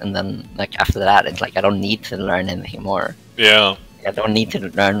speak it, and then like after that, it's like I don't need to learn anything more. Yeah. I don't need to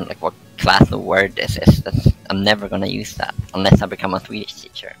learn like what class of word this is. I'm never gonna use that unless I become a Swedish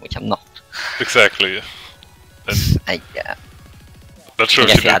teacher, which I'm not. Exactly. And Yeah. not sure I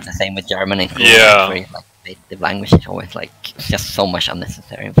if guess you you had did. the same with German in school. Yeah. Where, like, the language is always like it's just so much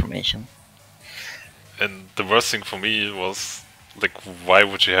unnecessary information. And the worst thing for me was, like, why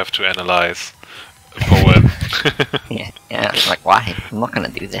would you have to analyze a poem? Yeah. Like why? I'm not gonna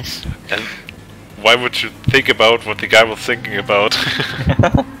do this. And why would you think about what the guy was thinking about?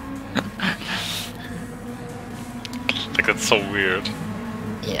 Like, that's so weird.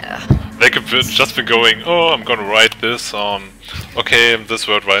 Yeah. They could just be going, oh, I'm gonna write this on, okay, this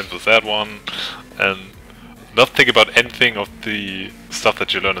word rhymes with that one, and not think about anything of the stuff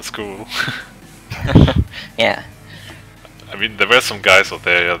that you learn in school. Yeah. I mean, there were some guys out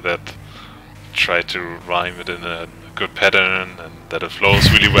there that try to rhyme it in a good pattern and that it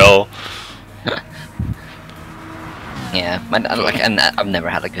flows really well. Yeah, but and I've never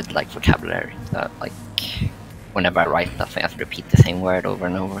had a good like vocabulary. So, like, whenever I write stuff, I have to repeat the same word over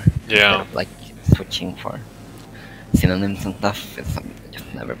and over. Yeah. Instead of, like switching for synonyms and stuff. It's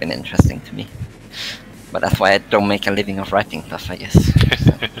just never been interesting to me. But that's why I don't make a living of writing stuff, I guess.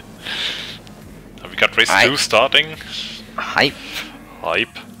 So. We got race 2 starting. Hype.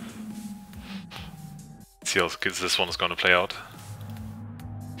 Hype. Let's see how this one is gonna play out.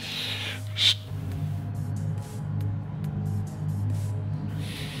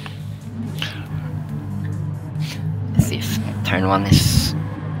 Let's see if turn 1 is...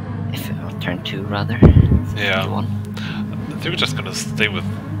 or turn 2 rather. Yeah. One. I think we're just gonna stay with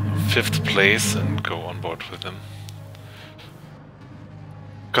 5th place and go on board with them.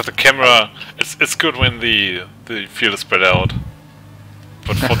 Because the camera, it's good when the field is spread out.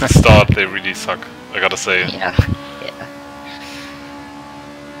 But for the start, they really suck, I gotta say. Yeah.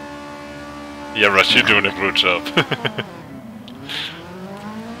 Yeah, Rush, you're doing a great job.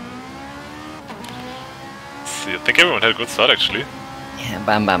 Let's see, I think everyone had a good start actually. Yeah,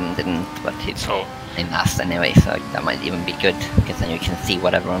 Bam Bam didn't, but he's in last anyway, so that might even be good, because then you can see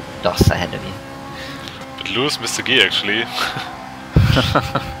what everyone does ahead of you. But Lewis missed the gear actually.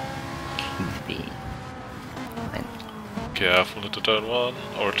 Careful into turn 1,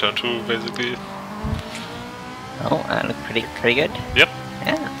 or turn 2 basically. Oh, I look pretty good. Yep.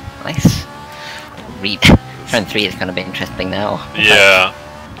 Yeah, nice. Read. Turn 3 is gonna be interesting now. Yeah.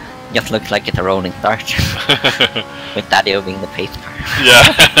 Just looks like it's a rolling start. With Daddy-O being the pace car.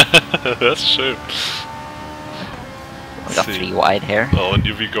 Yeah, that's true. We got 3 wide here. Oh, and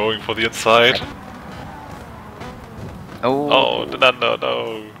UV going for the inside. Oh,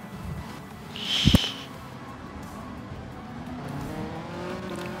 no.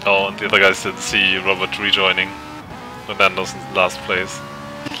 Oh, and the other guys didn't see Robert rejoining. Fernando's in last place.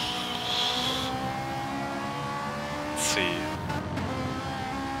 Let's see.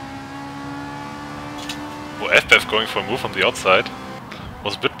 Well, FF going for a move on the outside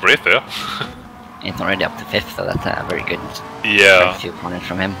was a bit brave there. It's already up to 5th, so that's a very good Yeah. few corners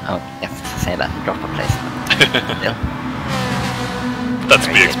from him. Oh, yes, to say that, drop a place. Still. That's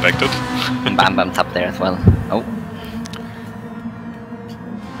to Very be good. expected. Bam Bam's up there as well. Oh,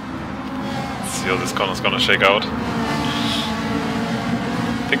 Let's see how this corner's gonna shake out. I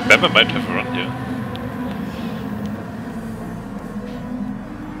think Bamba might have a run here.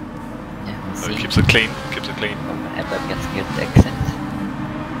 yeah, we'll Oh, see. he keeps it clean. Ebeb gets good exit.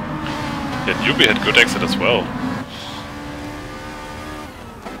 Yeah, Newbie had good exit as well.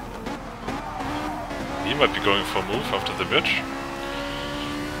 He might be going for a move after the bridge.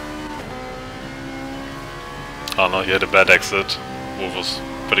 Oh no, he had a bad exit. Wolf was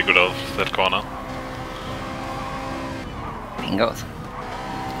pretty good out of that corner. Bingoes.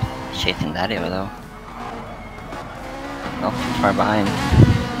 Chasing Daddy-O though. Not too far behind.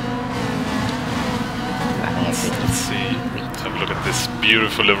 Let's see. Let's have a look at this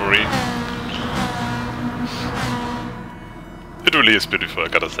beautiful livery. It really is beautiful, I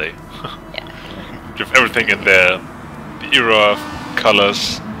gotta say. Yeah. You have everything in there. The era,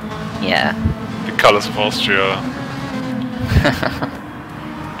 colors, Yeah. the colors of Austria.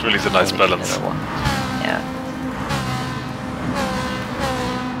 It really is a nice balance. Yeah.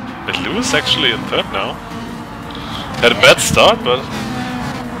 And Lewis actually in third now. Had a bad start, but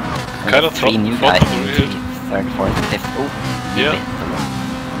kind of 3 new thought guys through into it. 3rd, 4th, 5th. Oh, Yeah.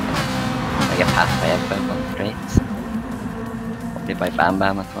 I get passed by Ebeb on straight. Probably by Bam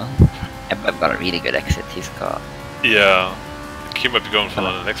Bam as well. Ebeb got a really good exit. He's got. Yeah. He might be going for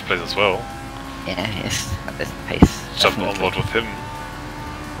the next place as well. Yeah, he's at this pace. Jump on board with him.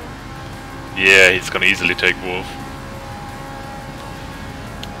 Yeah, he's gonna easily take Wolf.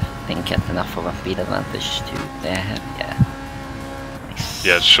 I think that's enough of a speed advantage to stay ahead. Yeah. Nice.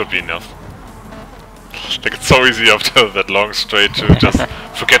 Yeah, it should be enough. Like, it's so easy after that long straight to just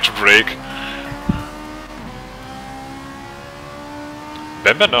forget to brake.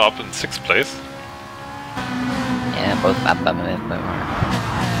 Bamba now up in 6th place. Yeah, both Bam Bam and Ebeb are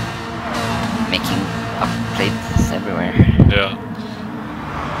making up plates everywhere. Yeah.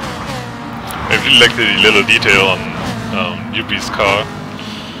 I really like the little detail on Newbie's car.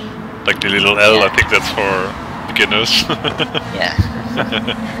 Like the little L, Yeah. I think that's for beginners. Yeah.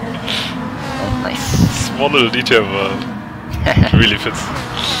 Oh, nice. Small little detail, but it really fits.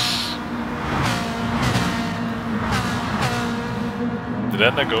 Did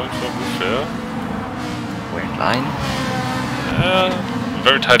Anna go in for a move there? Weird line.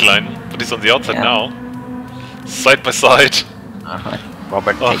 Very tight line, but he's on the outside Yeah. now. Side by side.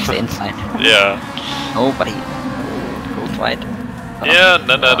 Robert takes the inside. Yeah. Oh, but he goes wide. Oh. Yeah, and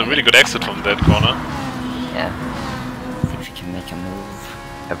then had a really good exit from that corner. Yeah. See if he can make a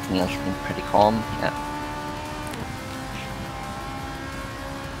move. Everything else seems pretty calm. Yeah.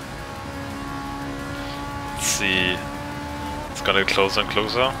 Let's see. It's gonna get closer and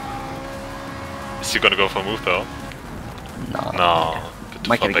closer. Is he gonna go for a move though? No. No. Bit too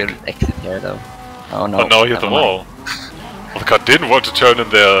Might far get a good back. exit here though. Oh no. Oh no, he hit the never mind. wall. Well, the car didn't want to turn in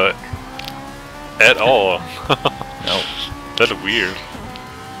there at all. No. That's weird.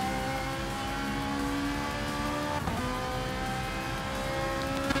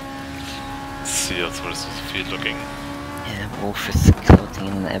 Let's see, that's what is the field looking. Yeah, Wolf is closing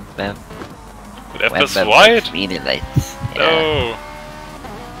in Ebeb. But FS Ebeb wide? is really late. Yeah.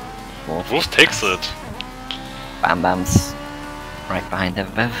 No. Wolf Wolf takes it. Bam Bam's right behind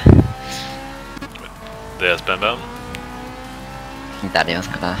Bev. There's Bam Bam. I think Daddy-O's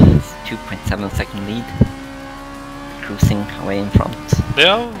got a 2.7 second lead. Cruising away in front.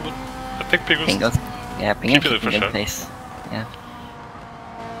 Yeah, I think Pingo's Pingo's keeping it for in good sure. pace. Yeah.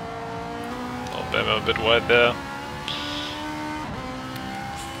 Oh, Bam Bam a bit wide there.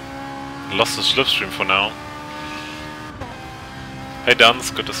 Lost the slipstream for now. Hey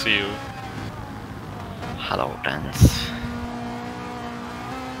Dance, good to see you. Hello, Dance.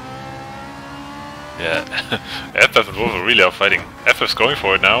 Yeah, FF and Wolf really are fighting. FF's going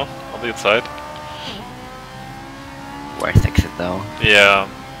for it now, on the inside. Worst exit though. Yeah.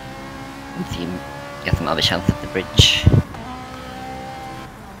 And team gets another chance at the bridge.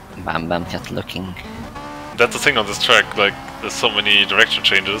 Bam Bam just looking. That's the thing on this track, like, there's so many direction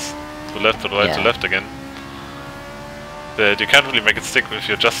changes. To left, to right, to left again. That you can't really make it stick if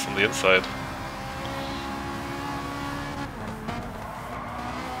you're just on the inside.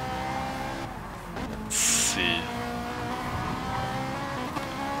 Let's see.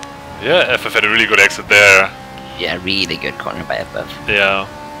 Yeah, FF had a really good exit there. Yeah, really good corner by above. Yeah.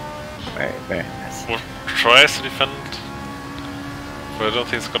 Very, very impressive. Wolf tries to defend, but I don't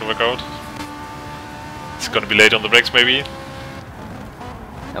think it's gonna work out. It's gonna be late on the brakes, maybe?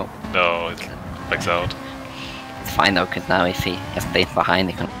 No. No, it backs out. It's fine though, because now if he just stays behind,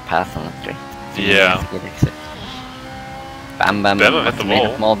 he can pass on the straight. Yeah. Good exit. Bam Bam hit the made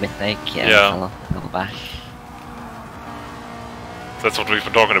wall. a small mistake. Yeah. Go back. That's what we've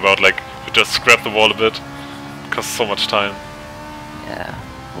been talking about, like, we just scrap the wall a bit. Costs so much time. Yeah.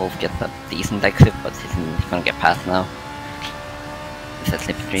 Wolf gets a decent exit, but he's gonna get past now. It's a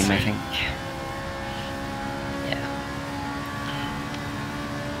slipstream, I think. Yeah.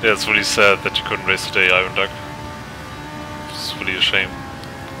 Yeah, it's really sad that you couldn't race today, Iron Duck. It's really a shame.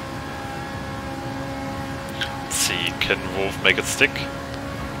 Let's see, can Wolf make it stick?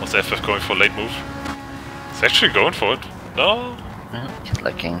 Was FF going for a late move? He's actually going for it. No? No, just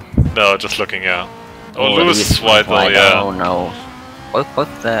looking. No, just looking, yeah. Oh, Oh, Lewis is wide though, yeah. Oh no.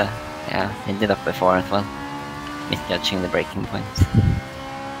 Both yeah, he did that before as well. Misjudging the braking points.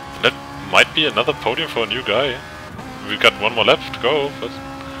 That might be another podium for a new guy. We've got one more lap to go, but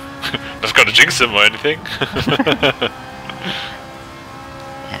not gonna jinx him or anything.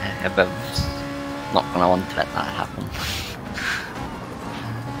 Yeah, but not gonna want to let that happen.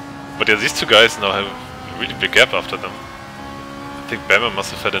 But yeah, these two guys now have a really big gap after them. I think Bama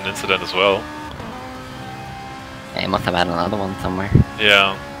must have had an incident as well. Yeah, he must have had another one somewhere.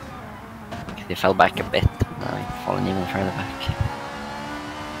 Yeah. Because he fell back a bit, but now he's fallen even further back.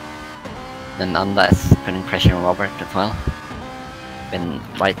 Then Nanda is putting pressure on Robert as well. Been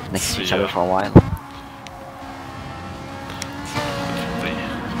right next to each other for a while. The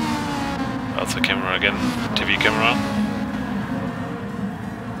outside camera again, TV camera.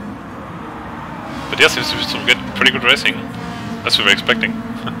 But yeah, seems to be some pretty good racing, as we were expecting.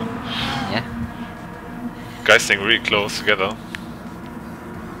 Yeah. Guys staying really close together.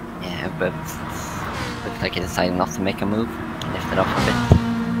 Yeah, but looks like he decided not to make a move. Lift it off a bit.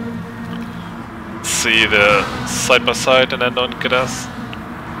 See the side by side and then don't get us.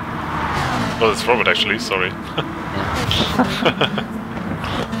 Well, it's Robert actually, sorry. Yeah.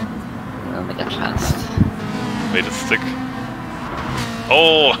 Well, they get past. Made it stick.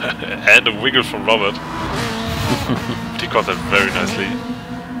 Oh, and a wiggle from Robert. He caught that very nicely.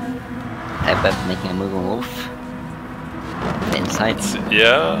 Ebbe making a move on Wolf. The inside.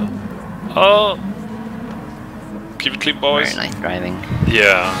 Yeah. Oh. Keep it clean, boys. Very nice driving.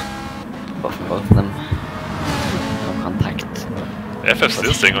 Yeah. Both of them. No contact. FF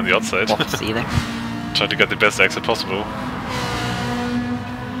still staying on the outside. Wolf's either. Trying to get the best exit possible.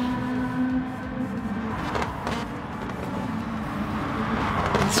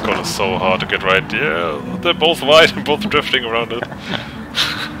 This corner is so hard to get right. Yeah, they're both wide and both drifting around it.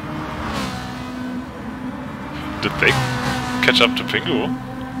 Did they catch up to Pingu?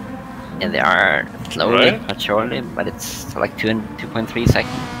 Yeah, they are slowly Right? but surely, but it's like 2.3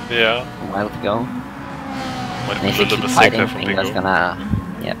 seconds. Yeah. A while to go. Might And be a if they little keep mistake fighting, there from Pingu's Pingu. gonna...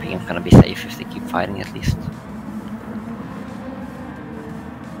 Pingu's gonna be safe if they keep fighting at least.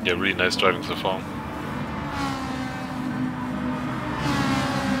 Yeah, really nice driving so far.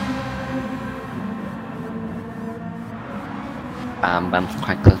 Bam Bam's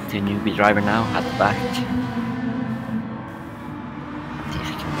quite close to a newbie driver now, at the back. See if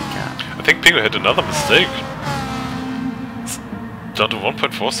he can make a... I think Pingu had another mistake. It's down to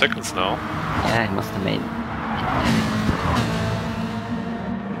 1.4 seconds now. Yeah, he must have made...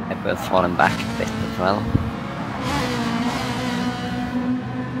 Ebbe's fallen back a bit as well.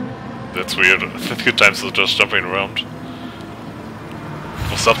 That's weird. I think the times are just jumping around.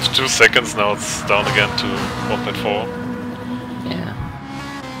 was up to 2 seconds, now it's down again to 1.4. Yeah.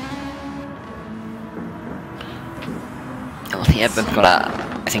 Oh, yeah, but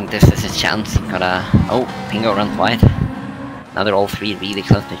I think this is his chance. He gotta. Oh, Pingo runs wide. Now they're all three really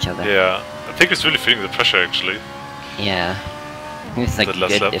close to each other. Yeah, I think he's really feeling the pressure actually. Yeah. I think it's like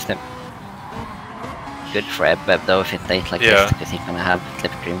good. Is good for Ebbeb though if it stays like this, because he's gonna have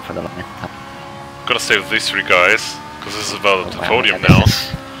Slipstream for the long top. Gotta stay with these 3 guys, because this is about the podium now.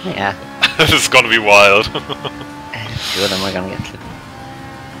 Yeah. This is gonna be wild. 2 of them are gonna get slipped.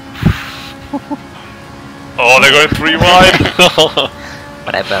 Oh, they're going 3 wide!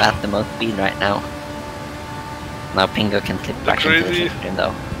 But Ebbeb at the most speed right now. Now Pingo can slip back into the Slipstream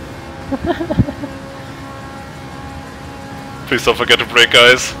though. Please don't forget to brake,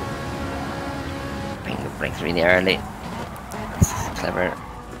 guys. Pingo brakes really early. This is clever.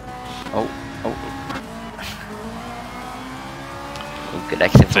 Oh. Good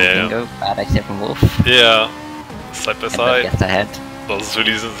exit from Pingo, bad exit from Wolf. Yeah, side by side. Gets ahead. This is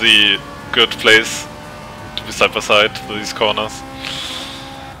really the good place to be side by side to these corners.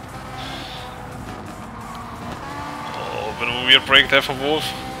 Oh, but a weird break there from Wolf.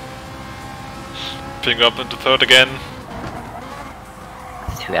 Pingo up into 3rd again.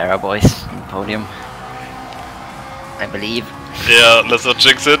 2 Arrow boys on the podium, I believe. Yeah, let's not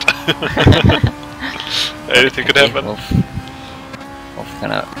jinx it. Anything could happen. Wolf's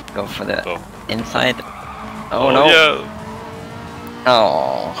gonna go for the inside. Oh no! Yeah.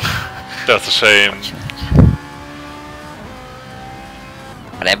 Oh, that's a shame.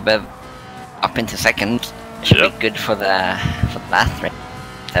 But Ebbeb up into 2nd should be good for the last race.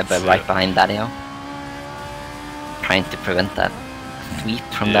 Ebbeb right behind Daddio, trying to prevent that sweep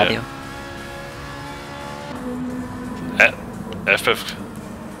from Daddio. FF.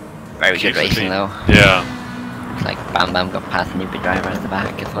 Very good racing though. Yeah. Like Bam Bam got past newbie driver at the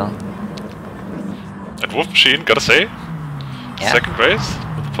back as well. And Wolf Machine, gotta say, Yeah. 2nd race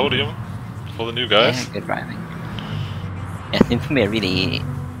with the podium for the new guys. Yeah, good driving. Yeah, it seems to be a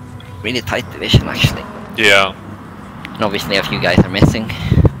really tight division actually. Yeah. And obviously a few guys are missing.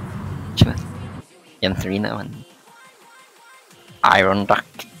 Yenserino and Iron Duck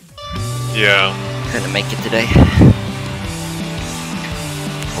Yeah. couldn't make it today.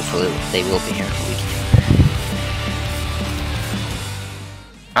 Hopefully they will be here for weeks.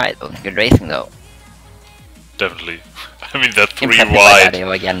 Alright, that was good racing though. Definitely. I mean, that 3 Impressive by wide.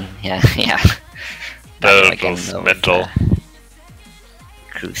 Daddio again, yeah. That again, was though, mental.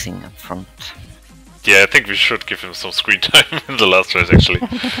 Cruising up front. Yeah, I think we should give him some screen time in the last race actually.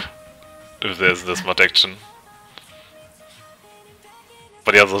 If there's this much action.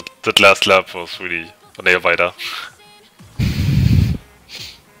 But yeah, that last lap was really a nail biter.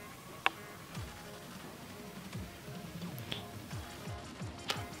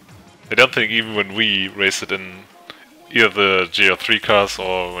 I don't think even when we raced it in either the GR3 cars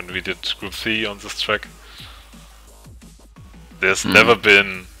or when we did Group 3 on this track, there's never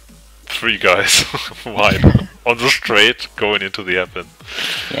been 3 guys wide on the straight going into the hairpin.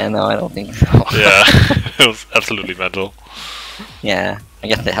 Yeah, no, I don't think so. Yeah, it was absolutely mental. Yeah, I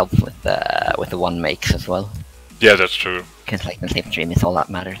guess it helps with the 1 makes as well. Yeah, that's true. Because like the slipstream is all that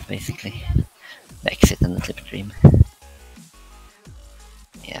matters basically. The exit and the slipstream.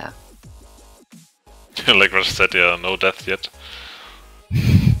 Yeah. Like Rush said, yeah, no death yet.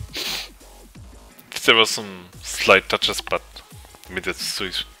 There were some slight touches, but I mean that's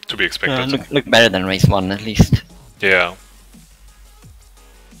to be expected. Look better than race 1 at least. Yeah.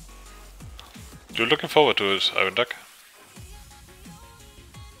 You're looking forward to it, Iron Duck?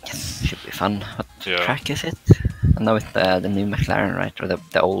 Yes, should be fun. What Yeah. track is it? I know it's the new McLaren, right? Or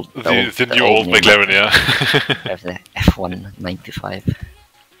the old... The new old McLaren, yeah. There's the F1 95.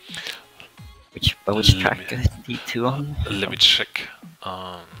 Which track is D2 on? Let me check.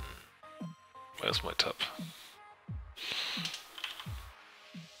 Where's my tab?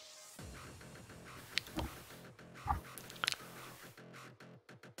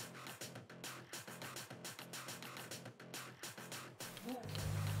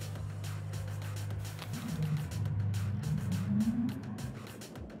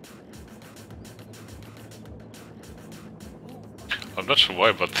 I'm not sure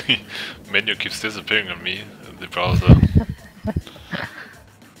why, but the menu keeps disappearing on me in the browser.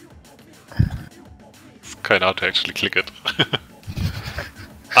 It's kinda hard to actually click it.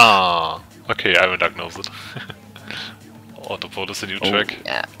 Okay, Iron Duck knows it. Autoport is a new track.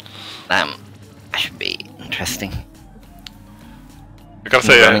 Yeah. That should be interesting. I gotta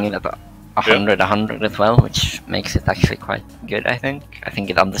say, running it at 100 as well, which makes it actually quite good, I think. I think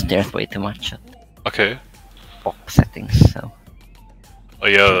it understeers way too much at okay. box settings, so... Oh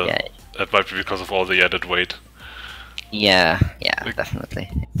yeah, Yeah. that might be because of all the added weight. Yeah, Like- definitely.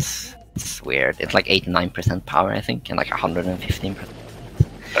 It's weird. It's like 89% power, I think, and like 115%.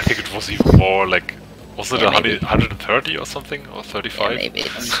 I think it was even more, like, was it Yeah, maybe. 130 or something? Or 35? Yeah, maybe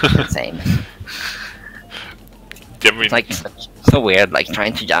it's insane. Yeah, I mean, It's like so weird, like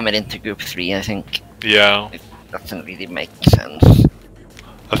trying to jam it into Group 3, I think. yeah. It doesn't really make sense.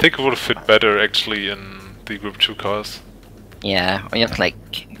 I think it would have fit better actually in the Group 2 cars. Yeah, or just like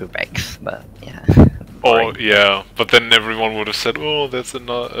Group X, but yeah. Oh, yeah, but then everyone would have said, oh, that's a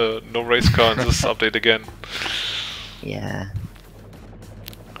no race car in this update again. Yeah.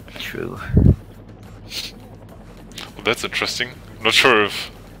 True. Well, that's interesting. I'm not sure if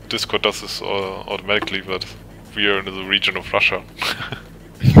Discord does this automatically, but we are in the region of Russia.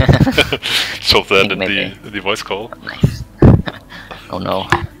 Show that in the voice call. Nice. Oh no.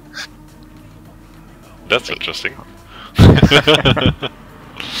 That's interesting.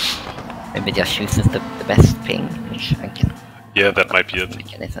 Maybe just chooses the best ping, which I can Yeah, that might be it.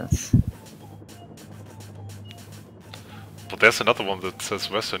 make any sense. But there's another one that says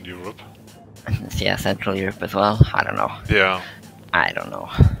Western Europe. Yeah, Central Europe as well. I don't know. Yeah, I don't know.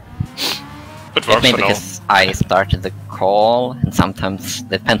 it It works may for now. because I started the call, and sometimes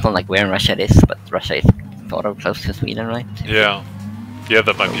depends on like where in Russia it is, but Russia is sort of close to Sweden, right? Yeah, yeah,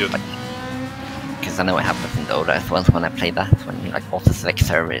 that might be it. Because I know it happens in Dota as well when I play that, when you like also select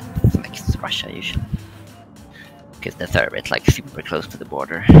server, it selects Russia usually. Because the server is like super close to the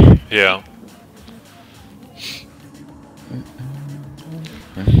border. Yeah.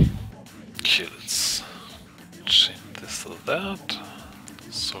 Okay, let's change this to that.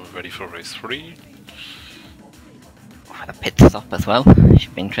 So we're ready for race 3. A pit stop as well,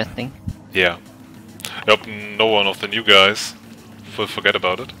 should be interesting. Yeah. I hope no one of the new guys will forget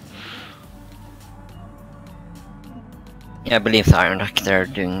about it. Yeah, I believe it's Iron Duck, they're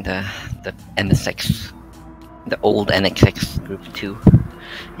doing the MSX, the old NXX Group 2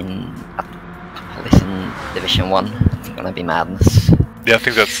 in Division 1. It's gonna be madness. Yeah, I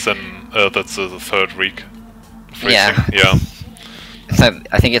think that's the third week of racing. Yeah. Yeah. So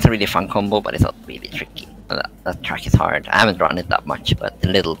I think it's a really fun combo, but it's not really tricky. That track is hard. I haven't run it that much, but the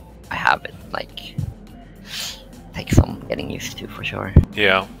little I have it, like, takes some getting used to for sure.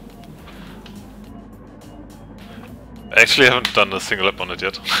 Yeah. I actually haven't done a single lap on it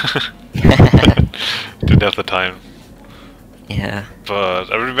yet. Didn't have the time. Yeah.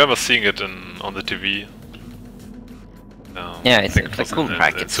 But I remember seeing it on the TV. Yeah, I it's think a it was cool in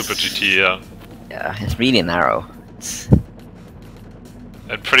track. Super GT, yeah. Yeah, it's really narrow. It's,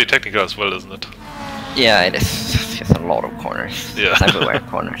 And pretty technical as well, isn't it? yeah, it is. It's just a lot of corners. Yeah. It's everywhere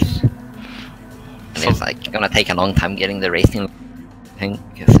corners. And So- it's like gonna take a long time getting the racing thing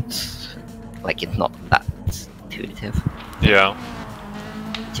because it's like it's not that intuitive. Yeah.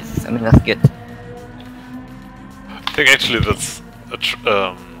 Which is, I mean, that's good. I think actually that's a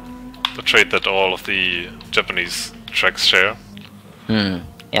trait that all of the Japanese tracks share.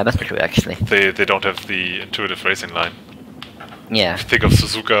 Yeah, that's true actually. They don't have the intuitive racing line. Yeah, Think of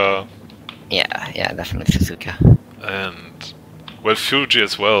Suzuka yeah, definitely Suzuka. and well Fuji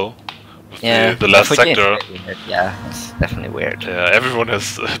as well. With Yeah, the last Fuji is sector. really weird. Yeah, it's definitely weird. Yeah, everyone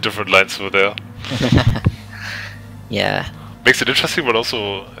has different lines over there. Yeah, Makes it interesting, but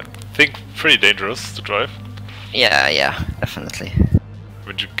also I think pretty dangerous to drive. yeah, definitely.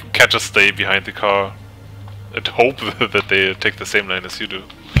 When you can't just stay behind the car and hope that they take the same line as you do.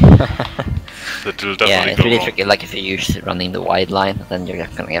 That will definitely Yeah, it's go really wrong. tricky. Like if you're used to running the wide line, then you're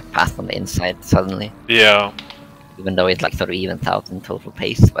just gonna get passed on the inside suddenly. Yeah, Even though it like sort of evens out in total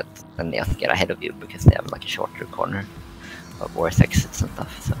pace, but then they just get ahead of you because they have like a shorter corner or worse exits and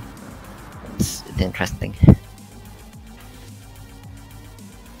stuff. So it's interesting.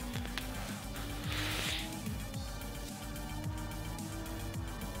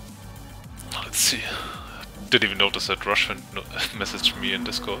 let's see. Didn't even notice that Russian messaged me in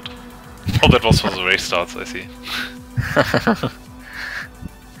Discord. Oh, that was for the race starts, I see.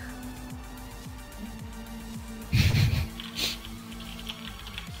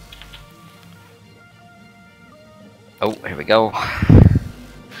 Oh, here we go.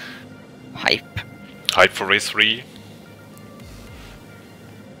 Hype. Hype for race 3.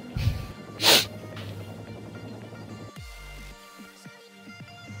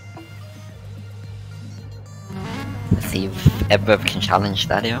 Let's see if Ebbev can challenge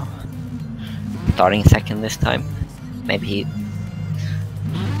Dario. Starting second this time. Maybe he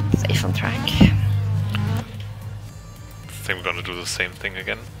stays on track. I think we're gonna do the same thing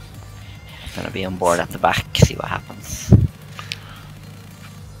again. Gonna be on board at the back, see what happens.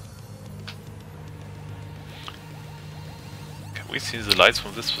 we see the lights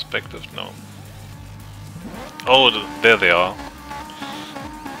from this perspective? No. Oh, there they are.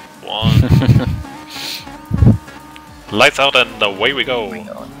 One. Lights out and away we go.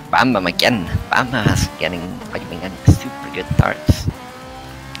 Bam Bam again. Bam Bam has getting super good starts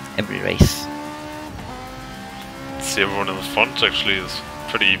every race. See, everyone in the front actually is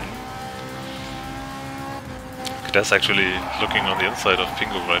pretty even. That's actually looking on the inside of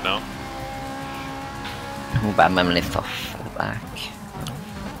Pingu right now. Bam Bam lifts off at the back.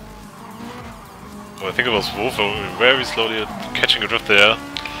 Oh, I think it was Wolf very slowly catching a drift there.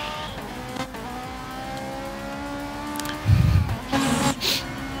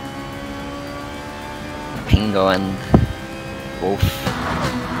 Pingo and Wolf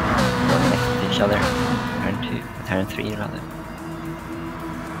going next to each other. Turn 3 rather.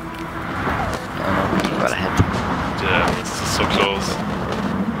 Oh no, Pingo got ahead. Yeah, it's just so close.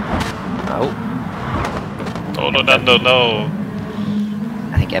 Oh. Oh no, no.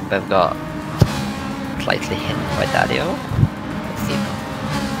 I think Ebev got slightly hit by Daddio. Let's see.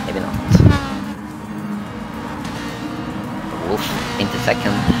 Maybe not. Wolf into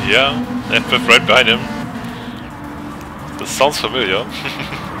second. Yeah, FF right behind him. This sounds familiar.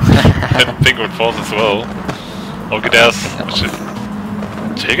 And Pingu in fourth as well. Oh, Gadas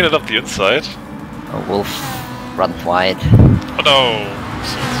taking it up the inside. Oh, Wolf runs wide. Oh no!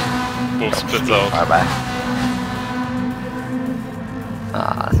 So Wolf splits out. Far back.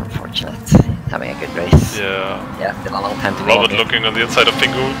 Ah, that's unfortunate. He's having a good race. Yeah. Yeah, still a long time to go. Robert looking on the inside of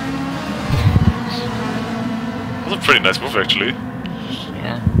Pingu. That was a pretty nice move actually.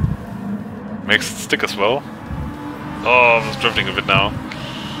 Yeah. Makes it stick as well. Oh, I was drifting a bit now.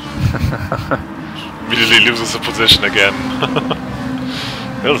 Immediately loses the position again.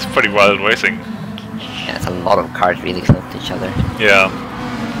 That was pretty wild racing. Yeah, it's a lot of cars really close to each other. Yeah.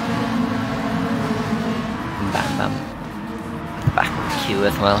 Bam Bam. At the back of the queue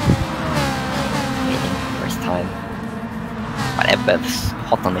as well. Meaning first time. But Ebev's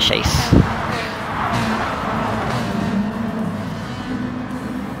hot on the chase.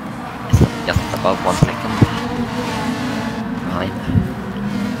 It's just above 1 second behind.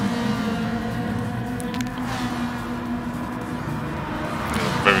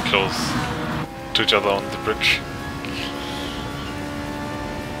 Very close to each other on the bridge.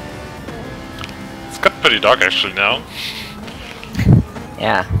 It's got pretty dark actually now.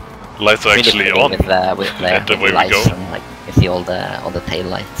 Yeah. Lights are actually really on. With the way we lights go. and like you see all the tail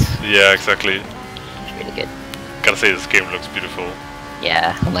lights. Yeah, exactly. It's really good. Gotta say, this game looks beautiful.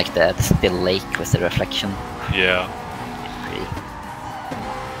 Yeah, unlike the still lake with the reflection. Yeah. Pretty.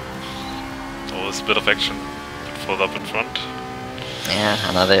 Always a bit of action. Bit further up in front. Yeah,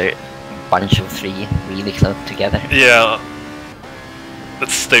 another bunch of 3 really close together. Yeah.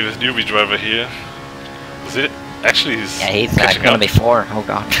 Let's stay with newbie driver here. Is it? Actually, he's catching gonna up. be 4. Oh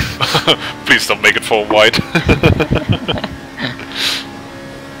god. Please don't make it 4 wide.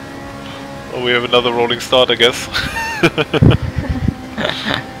 Oh, we have another rolling start, I guess.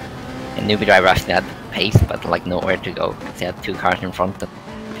 And newbie driver actually had pace, but like nowhere to go. Because he had 2 cars in front, and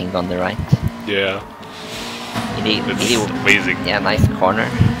Ping on the right. Yeah. Really, amazing. Yeah, nice corner.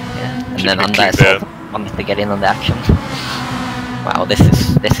 Yeah. And then Keeping Anda it clean wanted to get in on the action. Wow, this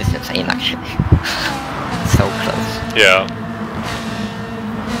is insane actually. So close. Yeah.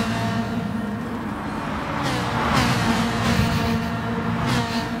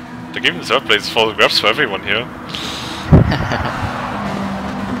 They're giving third place for the grabs for everyone here.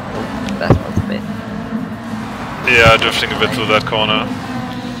 That was a bit. Yeah, drifting a bit through that corner.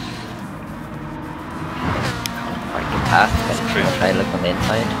 Path, but try to look on the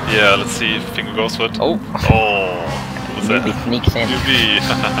inside. Yeah, let's see if Finger goes for it. Oh! Oh! What was that? Newbie sneaks in. Newbie!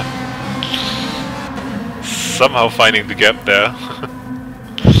 Somehow finding the gap there.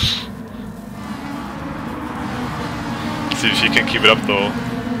 See if he can keep it up though.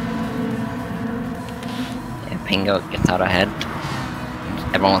 Yeah, Pingo gets out ahead.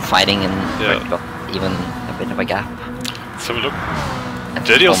 Everyone's fighting and Yeah. got even a bit of a gap. Let's have a look. It's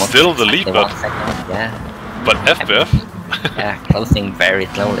Dadio's almost still the lead, exactly but 1 second. Yeah. But FBF? Yeah, closing very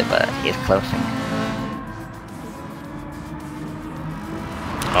slowly, but he's closing.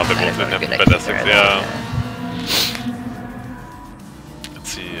 Oh, they both didn't have fantastic, yeah. Let's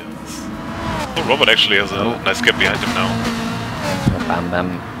see. Oh, Robert actually has a nice gap behind him now. So Bam Bam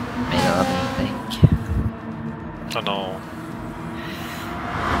made another mistake. Oh no.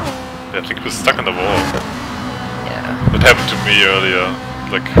 Yeah, I think he was stuck on the wall. Yeah. That happened to me earlier,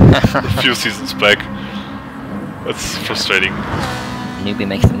 like a few seasons back. That's frustrating. Newbie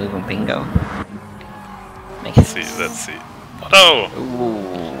makes a move on Bingo. Let's see. Oh no!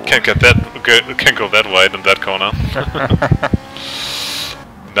 Ooh. Can't get that. Can't go that wide in that corner.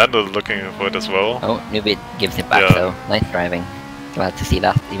 Nando's looking for it as well. Oh, newbie gives it back, Yeah. so nice driving. Glad to see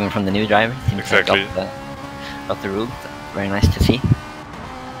that, even from the new driver. Seems to have Exactly. got the rules. Very nice to see.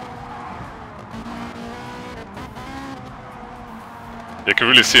 You can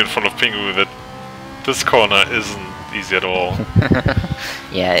really see in front of Pingu that this corner isn't easy at all.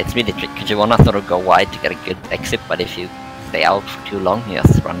 Yeah, it's really tricky because you want to sort of go wide to get a good exit, but if you stay out for too long, you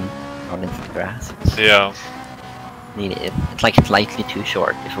just run into the grass. Yeah. Really, it's like slightly too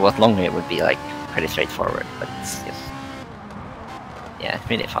short. If it was longer, it would be like pretty straightforward, but it's just, yeah, it's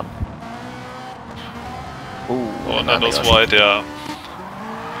really fun. Ooh, Oh, Nando's wide, yeah.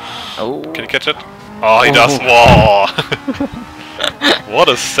 Oh, Can you catch it? Oh, he does. Whoa! What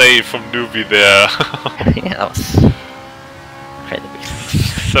a save from Newbie there. yeah, that was incredible.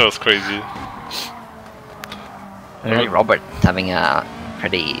 That was crazy. Really, Robert's having a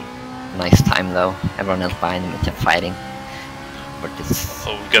pretty nice time though. Everyone else behind him is just fighting. Robert is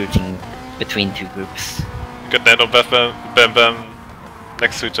Oh, we get- shooting between two groups. Got Nando Bam Bam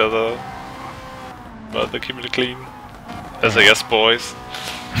next to each other. But they're keeping it clean. As a yes, boys.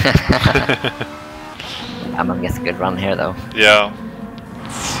 Amman gets a good run here though. Yeah.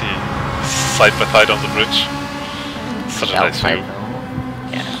 Let's see. Side by side on the bridge. Such a nice Outside view.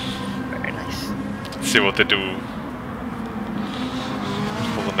 though. Yeah, very nice. Let's see what they do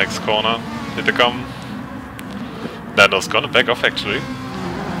for the next corner. Here they come. Nando's gonna back off actually.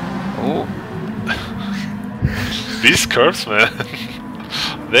 Oh, These curves, man.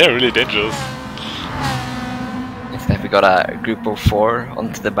 They're really dangerous. looks like we got a group of 4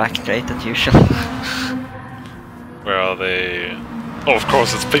 onto the back straight as usual. Where are they? Oh, of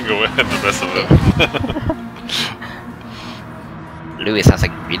course, it's Pingo and the rest of them. Lewis has a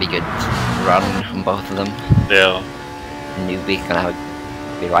really good run on both of them. Yeah. Newbie gonna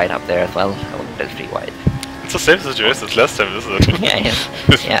be right up there as well. I want to 3 wide. It's the same situation as last time, isn't it? Yeah, yeah.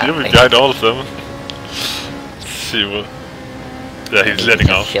 It's Yeah, Newbie like- behind all of them. Let's see what... Yeah, he's letting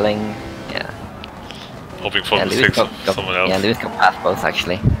just off. chilling. Yeah. Hoping for Yeah, the Lewis mistakes of got, someone else. yeah, Lewis got past both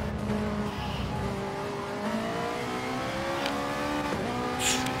actually.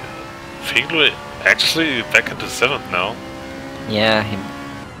 Pingo actually back into 7th now. Yeah, he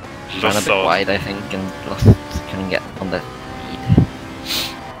ran a Lost bit out. wide I think and couldn't get on the lead.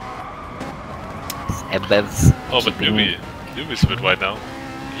 Ebev's Oh, but keeping- Newbie's a bit wide now.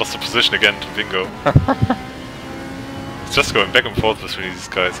 Lost the position again to Bingo. It's just going back and forth between these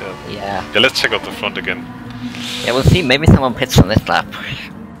guys, yeah. Yeah. Yeah, let's check out the front again. Yeah, we'll see. Maybe someone pits on this lap.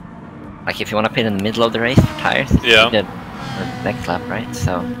 Like if you want to pit in the middle of the race for tires, Yeah. you did the next lap, right?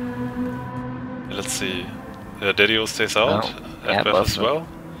 So Let's see. Daddio stays out. Oh, yeah, FF both as of them. well.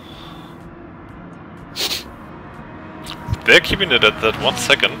 They're keeping it at that 1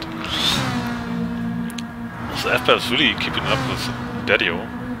 second. So FF's really keeping up with Daddio.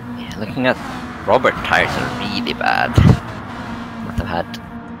 yeah, looking at Robert tires are really bad. Must have had.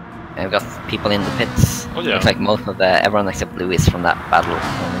 I've got people in the pits. Oh, yeah. Looks like most of everyone except Lewis from that battle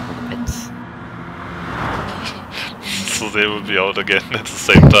went into the pits. So they will be out again at the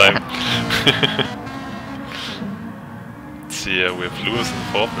same time. Let's see, we have Lewis in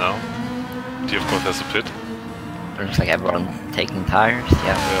 4th now. He of course has a pit. Looks like everyone taking tires.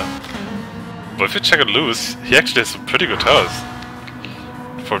 Yeah. Yeah. But if you check out Lewis, he actually has some pretty good tires.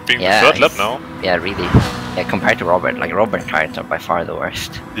 For being Yeah, the 3rd lap it's- now. Yeah, really. Yeah, compared to Robert, like Robert tires are by far the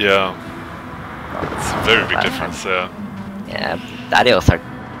worst. Yeah. It's a very big Bad difference there. Yeah, Daddios are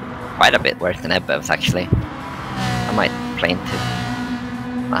quite a bit worse than Ebev's actually. I might play into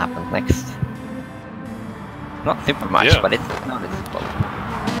what happens next. Not super much, Yeah. but it's noticeable.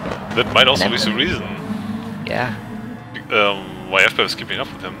 That might also And be the Ebbs- reason Yeah, why FF is keeping up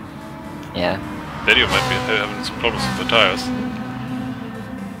with him. yeah. Daddio might be having some problems with the tires.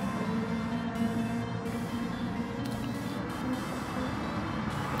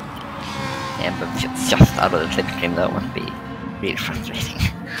 Yeah, but it's just out of the slipstream though, must be really frustrating.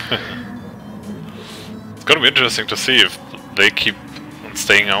 It's gonna be interesting to see if they keep on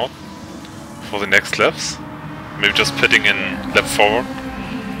staying out for the next laps. Maybe just pitting in lap 4,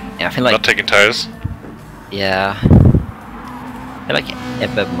 Yeah, I feel like not taking tires. yeah, I feel like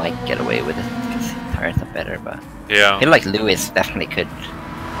Ebev might get away with it because his tires are better, but I Yeah. feel like Lewis definitely could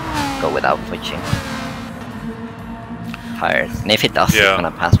go without switching tires. And if he does, Yeah. he's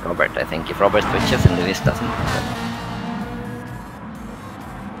gonna pass Robert, I think. If Robert switches and Lewis doesn't, then...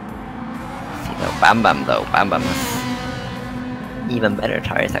 See though, Bam Bam has even better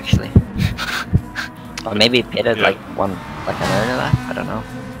tires actually. Or maybe he pitted Yeah. like an early lap, I don't know.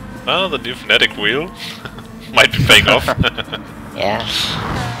 Oh, the new Fnatic wheel might be paying off. Yeah,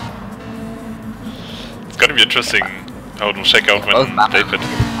 It's gonna be interesting I would check out Both when Bam they Bam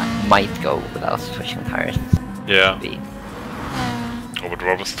pit. might go without switching tires. Yeah. Maybe. Oh, but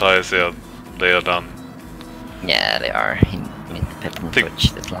Robert's tires, they are done. Yeah, they are. He made the pit and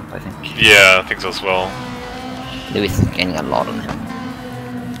switch this lap, I think. Yeah, I think so as well. Lewis is gaining a lot on him.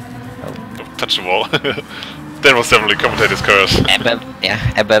 Oh, touch the wall. That was definitely commentator's curse.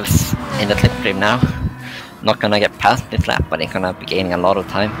 Ebev's in the slipstream now. Not gonna get past this lap, but he's gonna be gaining a lot of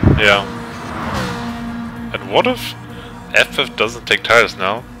time. Yeah. And what if FF doesn't take tires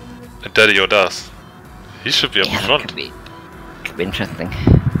now, and Daddy-O does? He should be up in front. Could be interesting.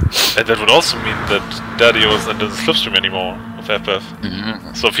 And that would also mean that Daddy-O isn't in the slipstream anymore with FF.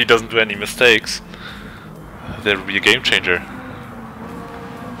 So if he doesn't do any mistakes, there will be a game changer.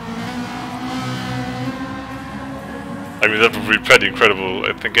 I mean, that would be pretty incredible.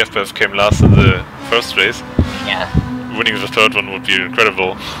 I think FF came last in the first race. Yeah. Winning the third one would be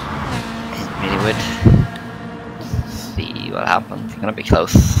incredible. It really would. Let's see what happens. It's gonna be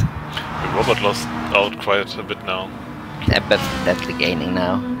close. Robert lost out quite a bit now. Ebev's definitely gaining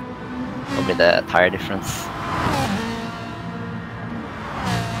now. Probably the tire difference.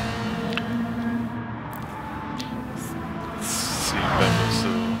 Let's see, Bam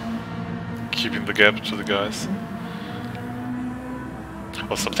still keeping the gap to the guys.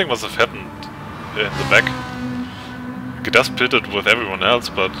 Well, something must have happened in the back. Gedas pitted with everyone else,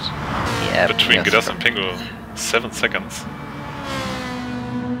 but Yeah, between Gedas and Pingo, 7 seconds.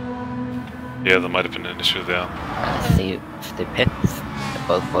 Yeah, there might have been an issue there. Let's see if they pit.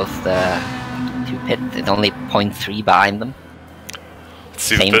 Both the two pits. It's only 0.3 behind them. Let's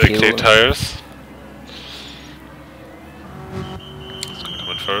see Same the fuel. AK tires. It's gonna come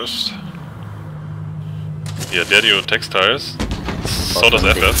in first. Yeah, Daddy-O takes tires. So does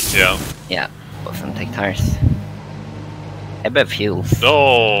FF, yeah. Yeah, both of them take tires. Ebev fuels.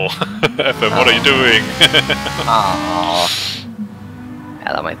 No! FF, what are you doing? Aww.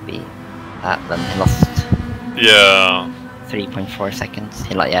 Yeah, that might be that. Then he lost Yeah, 3.4 seconds.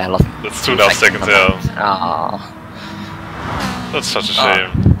 He lost. that's 2.5 seconds, yeah. Aww. That's such a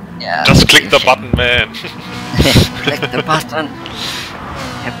shame. Yeah. Just click the button, man! Click the button.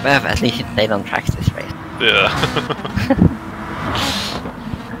 Ebev, at least he stayed on tracks this race. Yeah.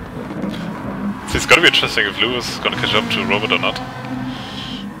 So it's gonna be interesting if Lewis is gonna catch up to Robert or not.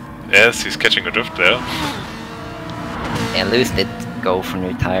 Yes, he's catching a drift there. Yeah, Lewis did go for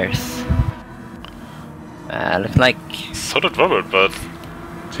new tires. Looks like So did Robert, but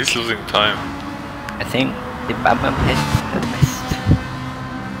he's losing time. I think the Bam Bam pit had missed.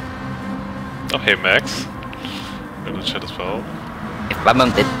 Oh, hey Max. In the chat as well. If Bam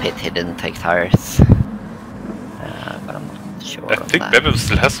Bam did pit, he didn't take tires. But I'm not sure. I think that. Bam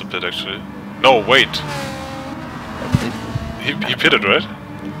still has to pit actually. No, wait. He pitted, right?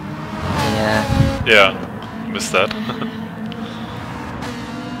 Yeah. Yeah, missed that.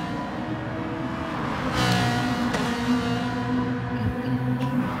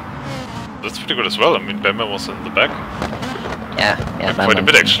 That's pretty good as well. I mean, Bam was in the back. Yeah, And Bam quite a Bam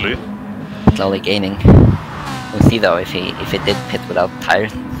bit actually. slowly gaining. We'll see though if he did pit without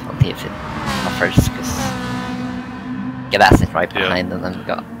tires. We'll see if it offers, because Gedas is right Yeah. behind, and then we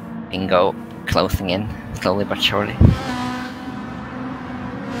got Bingo closing in slowly but surely.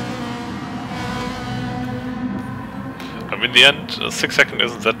 I mean, in the end, 6 seconds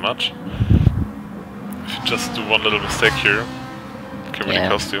isn't that much. If you just do one little mistake here, it can really Yeah.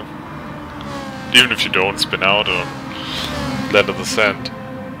 cost you. Even if you don't spin out or land in the sand.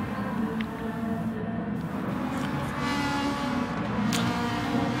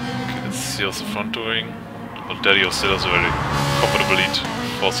 Okay, let's see how's the front doing. Well, Daddy-O still has a very comfortable lead.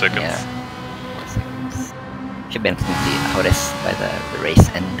 4 seconds. Yeah. 4 seconds. Should be interesting to see how it is by the race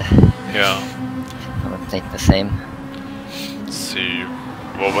end. Yeah. I would say the same. Let's see.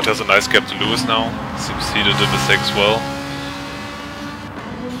 Robert has a nice gap to Lewis now. Seems he did a mistake as well.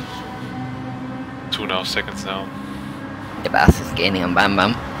 2.5 seconds now. Gedas is gaining on Bam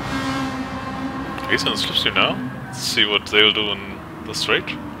Bam. He's on the slipstream now. Let's see what they'll do in the straight.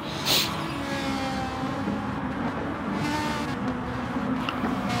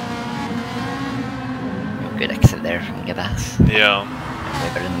 Good exit there from Gedas. Yeah. Way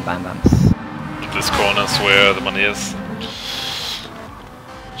better than Bam Bam's. This corner's where the money is.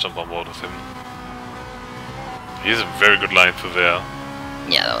 Jump on board with him. He's a very good line through there.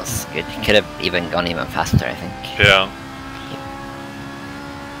 Yeah, that was good. Could have even gone even faster, I think. Yeah.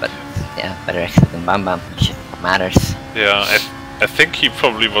 But yeah, better exit than Bam Bam, which matters. Yeah, I think he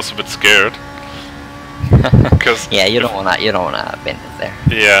probably was a bit scared. Because Yeah, you don't wanna bend it there.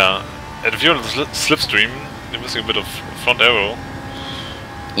 yeah, and if you're on the slipstream, you're missing a bit of front arrow.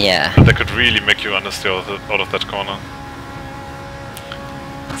 Yeah. And that could really make you understeer out of that corner.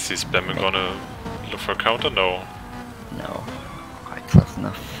 Let's see, Spammer gonna look for a counter? No. No, quite close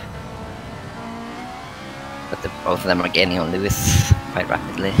enough. But both of them are gaining on Lewis quite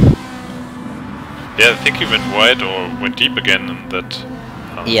rapidly. Yeah, I think he went wide or went deep again, and that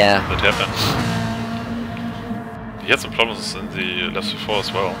that happened. He had some problems in the laps before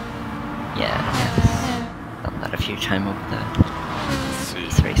as well. Yeah, yes. Done that a few times over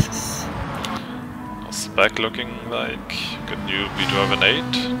these races. How's the back looking like? Good new B2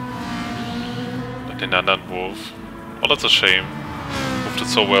 8. And Wolf. Oh, that's a shame. Moved it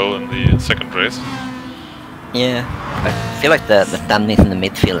so well in the second race. Yeah, I feel like the standings in the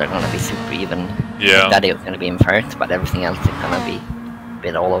midfield are gonna be super even. Yeah. Daddy was gonna be in first, but everything else is gonna be a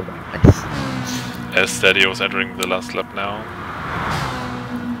bit all over the place. As Daddy was entering the last lap now.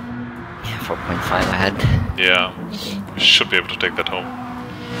 Yeah, 4.5 ahead. Yeah, we should be able to take that home.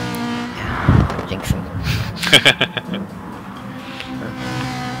 Yeah, jinxing.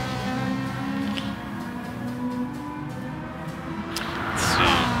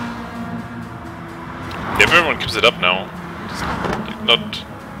 Everyone keeps it up now. Just, like, not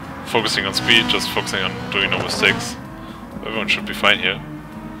focusing on speed, just focusing on doing no mistakes. Everyone should be fine here.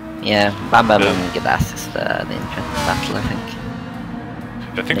 Yeah, Bam Bam and Gadas is the intense battle, I think.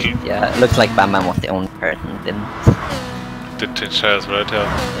 I think it looks like Bam Bam was the only person who did change tires, right?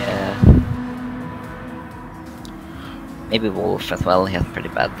 Yeah. Maybe Wolf as well, he has pretty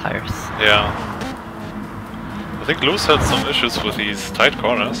bad tires. Yeah. I think Lewis had some issues with these tight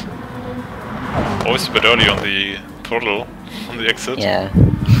corners. Always a bit early on the throttle, on the exit. Yeah.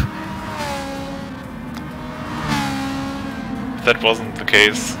 If that wasn't the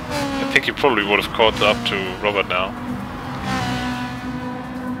case, I think he probably would have caught up to Robert now.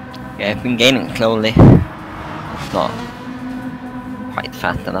 Yeah, I've been gaining slowly. It's not quite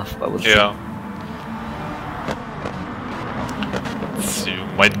fast enough, but we'll see. Yeah. So you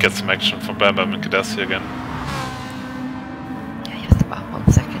might get some action from Bam Bam and Gadassi again. Yeah, just about 1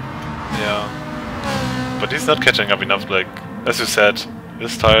 second. Yeah. But he's not catching up enough, like, as you said,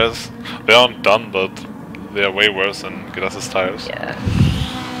 his tires, they aren't done, but they are way worse than Gadassi's tires. Yeah.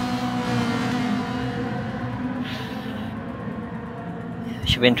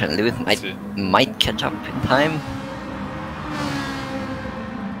 Should be interesting. Lewis might catch up in time.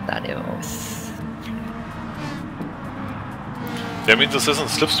 That is. Yeah, I mean, this isn't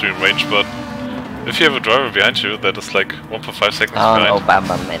slipstream range, but if you have a driver behind you that is like 1.5 seconds behind. Oh, Bam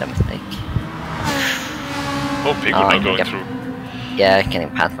Bam made a mistake. Oh, Pingo now going through. Yeah,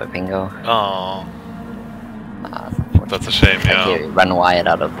 getting passed by Pingo. Oh. That's a shame, yeah. He ran wide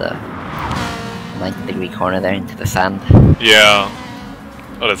out of the 90-degree corner there into the sand. Yeah.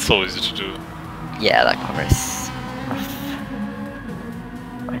 Oh, that's so easy to do. Yeah, that corner is rough.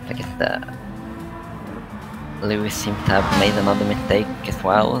 Right, I guess the Lewis seems to have made another mistake as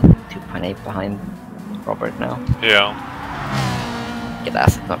well. 2.8 behind Robert now. Yeah.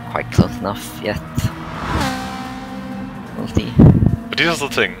 Gadas is not quite close enough yet. We'll see. But here's the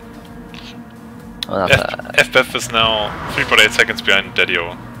thing. Well, FBF is now 3.8 seconds behind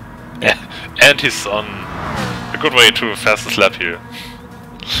Daddy-O. Yeah. And he's on a good way to fastest lap here.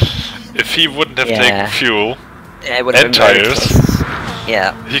 If he wouldn't have taken fuel and tires,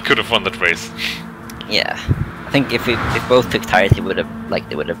 he could have won that race. Yeah. I think if both took tires, they would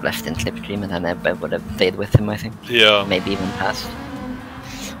have left in slipstream, and then Ebbe would have stayed with him, I think. Yeah. Maybe even passed.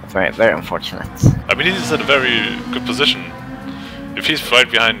 Very, very unfortunate. I mean, he's in a very good position. If he's right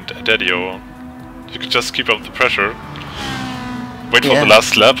behind Daddy-O, you could just keep up the pressure, wait for the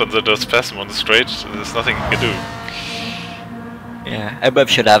last lap, and then just pass him on the straight. There's nothing he can do. Yeah, Ebbe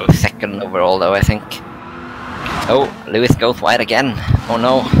should have a second overall, though, I think. Oh, Lewis goes wide again. Oh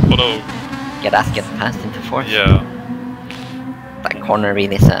no. Oh no. Gadas gets passed into fourth. Yeah. That corner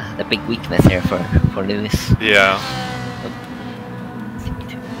really is the big weakness here for Lewis. Yeah.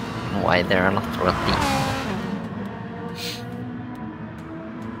 Why there are not rutty.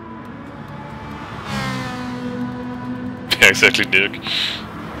 Yeah, exactly, Nick.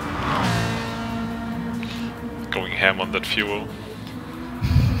 Going ham on that fuel.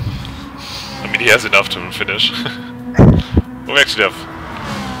 I mean, he has enough to finish. We actually have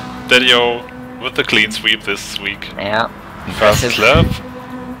Daddy-O with the clean sweep this week. Yeah. Fastest lap.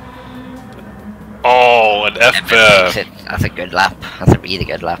 Oh, and FBF. That's a good lap. That's a really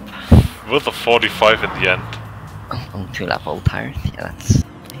good lap. With a 45 in the end. On 2-lap old tires. Yeah, that's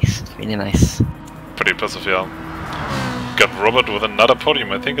nice. Really nice. Pretty impressive, yeah. Got Robert with another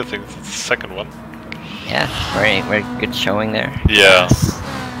podium, I think it's the second one. Yeah, very, very good showing there. Yeah.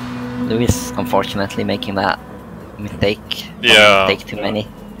 Lewis, unfortunately, making that mistake. Yeah. Mistake too many.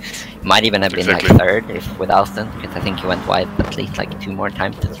 Might even have been Exactly. like third if without them, because I think he went wide at least like 2 more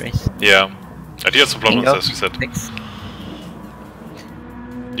times this race. Yeah. And he had some problems, Bingo. as you said. 6.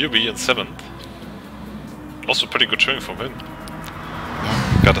 UB in 7th. Also pretty good showing from him,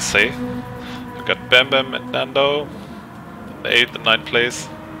 Yeah. gotta say. We got Bam Bam and Nando in 8th and 9th place.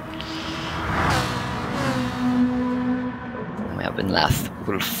 We have been last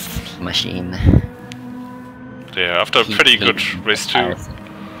Wolf Machine. Yeah, after a pretty good race too.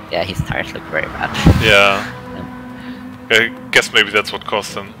 Yeah, his tires look very bad. Yeah. I guess maybe that's what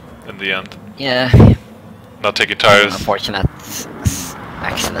cost him in the end. Yeah. Not taking tires. Unfortunate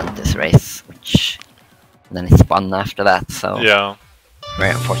accident this race, which then he spun after that, so Yeah.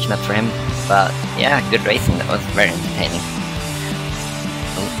 very unfortunate for him. But yeah, good racing. That was very entertaining.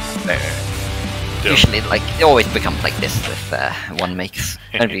 Yeah. Usually, like it always becomes like this with one makes.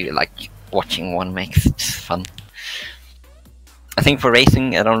 I really like watching one makes. It's fun. I think for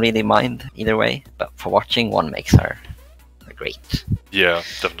racing, I don't really mind either way, but for watching, one makes are great. Yeah,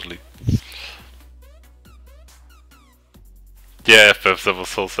 definitely. Yeah, FF, that was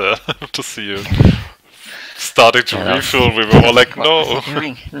so sad to see you starting to refill. We were all like, no.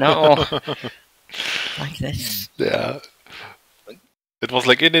 No. Like this. Yeah. It was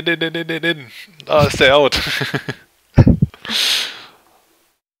like in. Ah, stay out.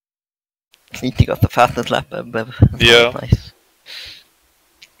 Sainte got the fastest lap, Bev. Yeah. Nice.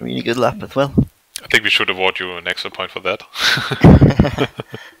 Really good lap as well. I think we should award you an extra point for that.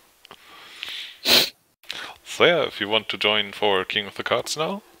 So yeah, if you want to join for King of the Cards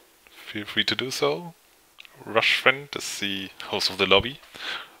now, feel free to do so. Rushfriend is the host of the lobby.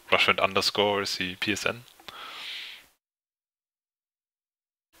 Rushfriend _ is the PSN.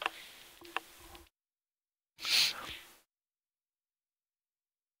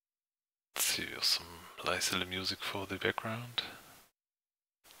 Let's see, we have some nice little music for the background.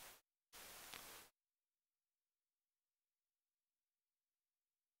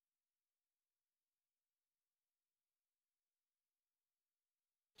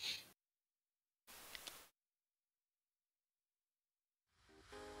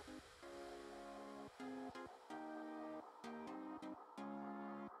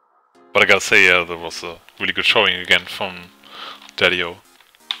 But I gotta say, yeah, there was a really good showing again from Daddy-O.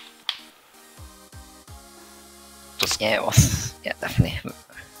 Yeah, it was. Yeah, definitely.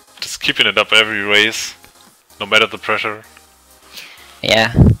 Just keeping it up every race, no matter the pressure.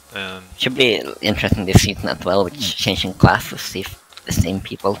 Yeah. And Should be interesting this season as well, with changing classes, see if the same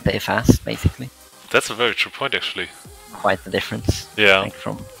people play fast, basically. that's a very true point, actually. Quite the difference. Yeah. Like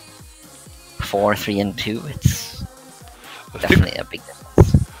from 4, 3, and 2, it's I definitely a big difference.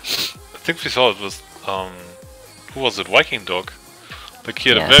 think we saw it was, who was it? Viking Dog. Like he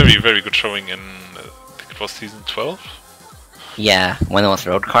had Yeah. a very, very good showing in, I think it was season 12? Yeah, when it was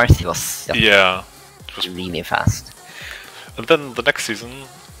road cars, he was just Yeah. It was, really fast. and then the next season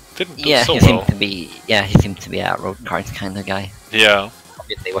didn't do Yeah, so he well. seemed to be. Yeah, he seemed to be a road cars kind of guy. Yeah.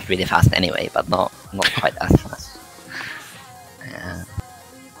 Obviously, he was really fast anyway, but not quite as fast.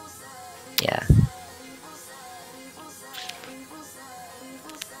 Yeah.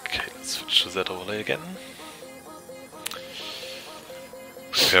 Okay, let's switch to that overlay again.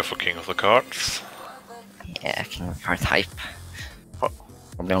 Prepare for King of the Cards. Yeah, King of Cards hype.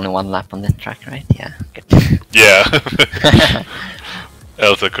 Probably only one lap on that track, right? Yeah, good. Yeah.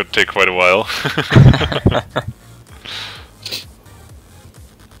 Else it could take quite a while.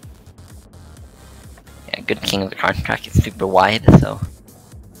 Yeah, good King of the Cards track. It's super wide, so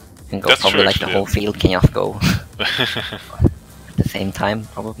you can go That's probably true, like actually, the whole field can just go at the same time,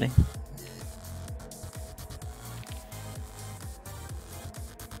 probably.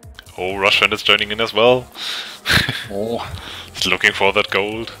 Oh, Rushfriend is joining in as well. Oh. He's looking for that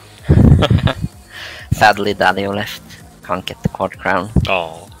gold. Sadly, Daddy-O left. Can't get the quad crown.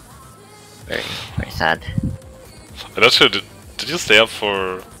 Oh. Very, very sad. I'm not sure, did you stay up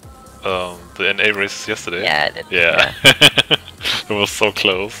for the NA races yesterday? Yeah, I did. Yeah. It was so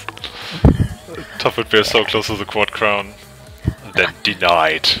close. Top would be so close to the quad crown. And then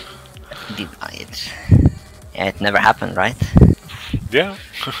denied. Denied. Yeah, it never happened, right? Yeah.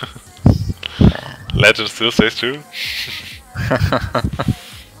 Legend still says true.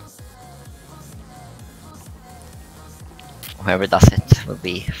 Whoever does it will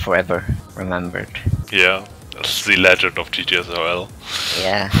be forever remembered. Yeah. That's the legend of GTSRL.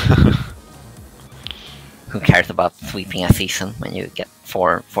 Yeah. Who cares about sweeping a season when you get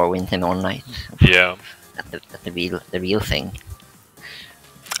four wins in one night? Yeah. That's the real thing.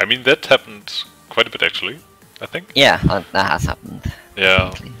 I mean, that happened quite a bit actually, I think. Yeah, that has happened. Yeah.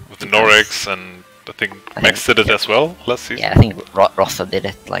 Definitely. With the Norex and I think Max did it as well last season. Yeah, I think Rosso did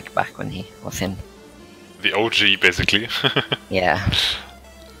it like back when he was in. The OG, basically. Yeah,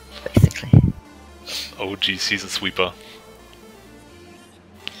 basically. OG season sweeper.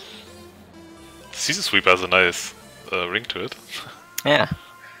 Season sweeper has a nice ring to it. Yeah,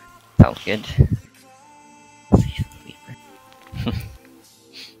 sounds good. Season sweeper.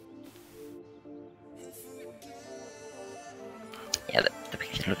 Yeah, the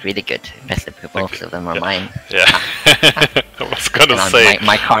pictures look really good, especially because most of them are mine. Yeah, I was gonna And say.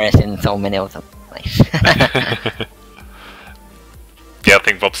 my car is in so many of them. Nice. Yeah, I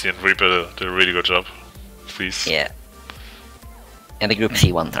think Bobsy and Reaper did a really good job. Please. Yeah. And the Group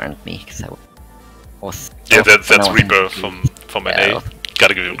C ones aren't me, because I was... Yeah, that's when I was in Reaper Group C. from Yeah. NA.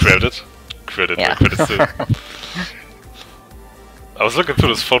 Gotta give him credit. Credit Yeah. where credit's due. I was looking through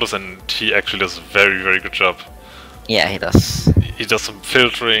his photos and he actually does a very, very good job. Yeah, he does. He does some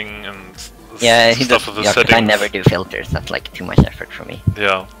filtering and Yeah, he stuff does. with the Yeah, 'cause settings. I never do filters. That's like too much effort for me.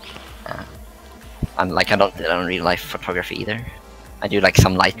 Yeah. And like I don't do that on real life photography either. I do like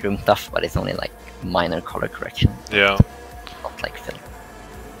some Lightroom stuff, but it's only like minor color correction, Yeah. not like film.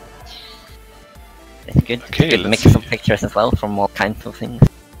 It's good. Okay, It's good let's mix see. of pictures as well from all kinds of things.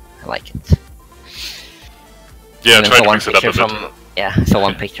 I like it. Yeah, Even try saw to one mix it up a picture bit. from I saw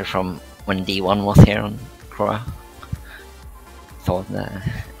one picture from when D1 was here on Croix. Saw the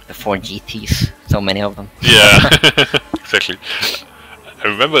 4 GTs, so many of them. Yeah, exactly. I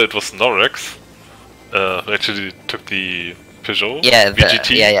remember it was Norex who actually took the Peugeot Yeah,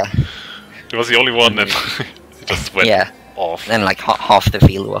 VGT. yeah. He was the only one and he just went Yeah. off. Then like half the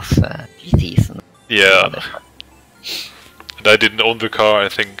field was GTs. And Yeah, other stuff. and I didn't own the car, I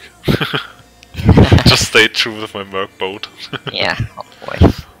think. Just stayed true with my Merc boat. Yeah,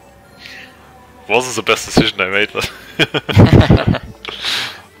 always. Wasn't the best decision I made, but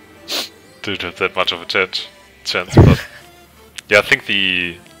didn't have that much of a chance. But yeah, I think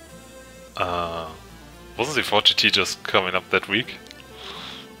the wasn't the 4GT just coming up that week,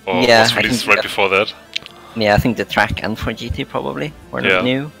 or Yeah, was I released think right that- before that? Yeah, I think the track and 4GT probably were Yeah. not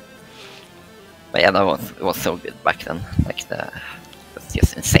new. But yeah, it was so good back then. Like it was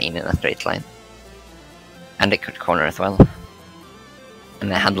just insane in a straight line. And they could corner as well. And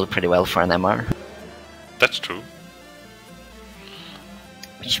they handled pretty well for an MR, That's true.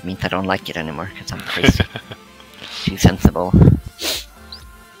 which means I don't like it anymore because I'm crazy. Too sensible.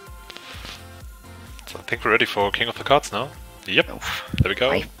 So I think we're ready for King of the Cards now. Yep, Oof. there we go.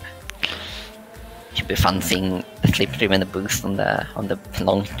 Right. Should be fun seeing the slipstream and the boost on the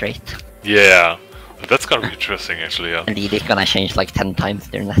long straight. Yeah, that's gonna be interesting actually. Yeah. And it's gonna change like 10 times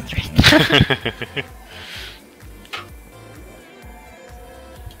during that straight.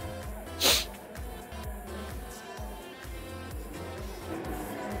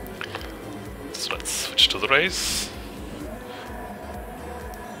 So let's switch to the race.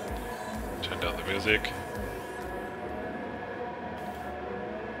 Turn down the music.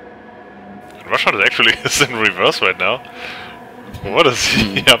 And Rushard actually is in reverse right now. What is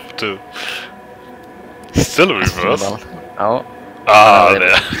he up to? Still in reverse? Well, oh, Ah, no,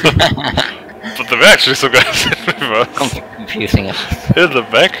 there. But there were actually some guys in reverse. confusing it. In the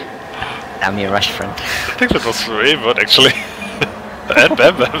back. Damn you, Rush friend. I think that was Raybird actually. And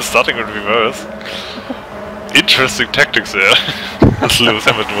Bam Bam starting in reverse. Interesting tactics there, as Lewis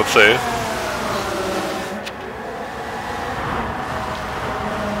Hamilton would say.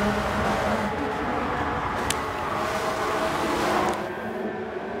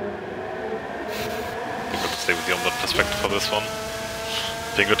 I'm going to stay with the onboard perspective for this one.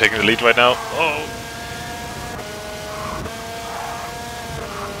 Bingo taking the lead right now. Oh!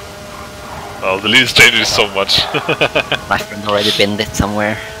 Oh, the lead is changing so much. Rush friend already binned it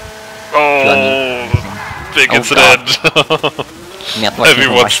somewhere. Oh! Big Oh, incident! Me at watching from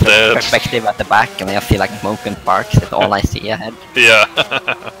Everyone's my dead. perspective at the back, and I see like smoke and sparks. That's all I see ahead. Yeah.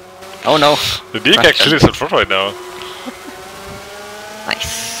 Oh no! The Deke Rush actually is friend. in front right now.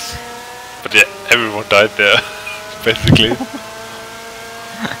 Nice. But yeah, everyone died there, basically.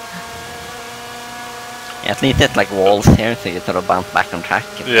 Yeah, at least it's like walls here, so you sort of bounce back on track.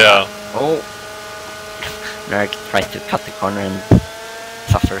 Yeah. Oh! Nerg tries to cut the corner and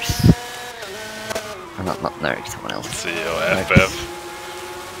suffers. Or not Nerg, someone else. Let's see, oh, FF.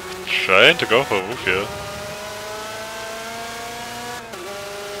 Trying to go for a move here.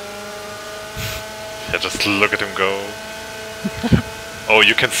 Yeah, just look at him go. Oh,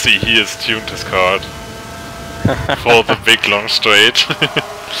 you can see he has tuned his card for the big long straight.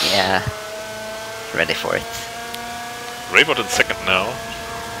 Yeah. Ready for it. Raybot in second now.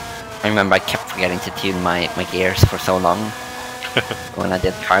 I remember I kept forgetting to tune my gears for so long. when I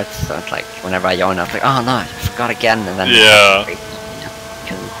did carts, so it's like whenever I yawn, I was like, oh no, I forgot again, and then Yeah.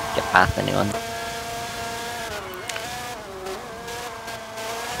 couldn't get past anyone.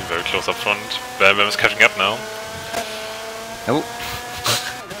 Very close up front. Bam Bam is catching up now. Oh,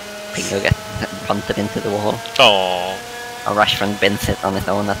 Pingo gets punted into the wall. Oh. A Rushford bins it on his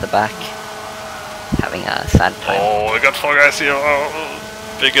own at the back. Having a sad time. Oh, I got 4 guys here. Oh,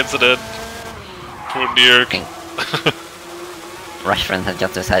 big incident. Poor Dirk. Rushford had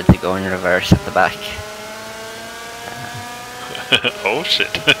just decided to go in reverse at the back. Oh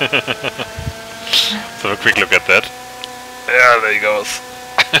shit. So a quick look at that. Yeah, there he goes.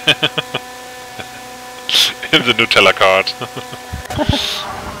 In the Nutella cart.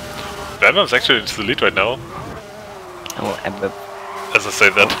 Bam's actually into the lead right now. Oh, As I say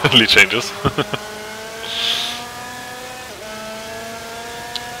that, lead changes.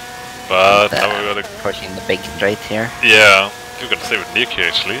 But now we gotta... pushing the big straight here. Yeah, we're gonna stay with Nick here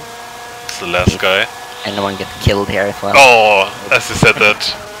actually. It's the last guy. Anyone gets killed here as well. Oh, as you said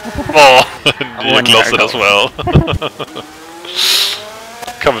that. Oh, Nick lost it as well.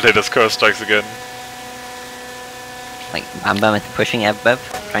 Commentator's curse strikes again. Like Bam is pushing Ebbeb,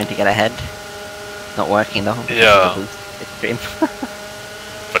 trying to get ahead. Not working though. Yeah. Extreme.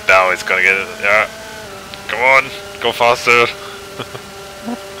 But now he's gonna get it. Yeah. Come on, go faster.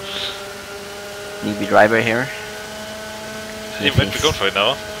 Newbie driver here. He might be good right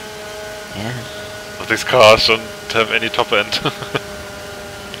now. Yeah. But these cars don't have any top end.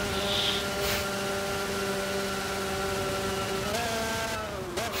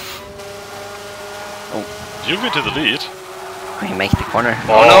 Oh. You went to the lead. Oh, he makes the corner.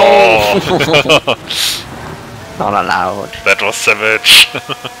 Oh, no! Not allowed. That was savage.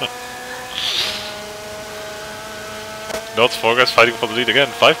 Now it's 4 guys fighting for the lead again.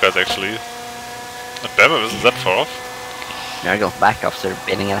 5 guys actually. And Bam isn't that far off. There goes back after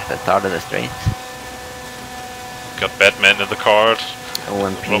bidding at the start of the straight. Got Batman in the cart. Oh,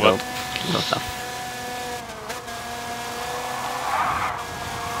 and Pingo. No stuff.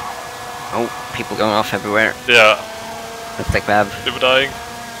 Oh, people going off everywhere. Yeah. Looks like we have They were dying.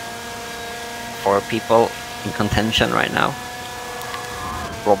 4 people in contention right now.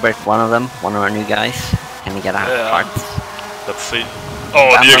 Robert, one of them, one of our new guys. Can he get out of parts? Let's see.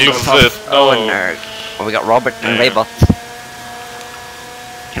 Oh, Nick loses it. Oh, nerd. Oh, we got Robert and Raybot.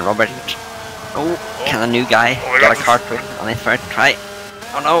 Can Robert... Oh, can a new guy get a cart on his first try?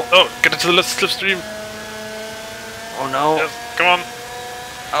 Oh no! Oh, get into the left slipstream. Oh no! Yes, come on.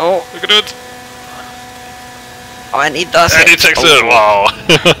 Oh! We can do it. Oh, and he does And it! he takes it. Wow.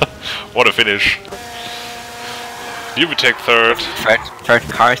 What a finish. You would take third. Third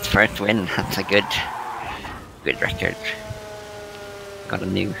cart, first win. That's a good record. Got a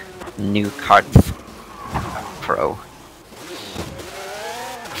new cart pro.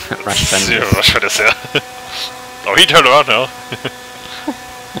 Rushford is here. Oh, he turned around now.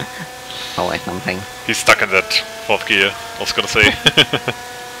 Oh, wait, something. He's stuck in that 4th gear, I was gonna say.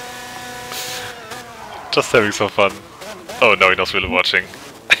 Just having some fun. Oh, no, he's not really watching.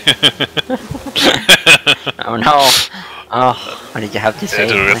 Oh no! Oh, what did you have to say?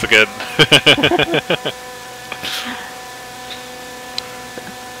 Yeah, do this again.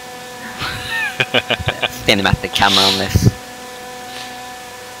 Cinematic camera on this.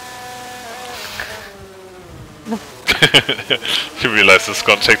 You realize this is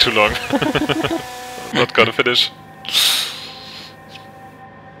gonna take too long. Not gonna finish.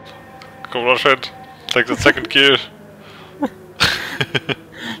 Come on, Rushford. Take the 2nd gear.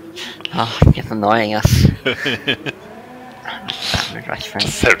 Oh, it's annoying us. Damn it, Rushford.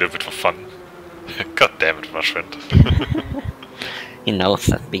 Just having a bit of fun. God damn it, Rushford. He knows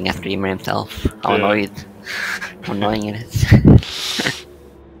that being a streamer himself, how annoying it is.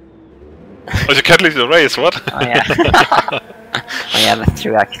 Oh, you can't leave the race, what? Oh yeah. Oh yeah, that's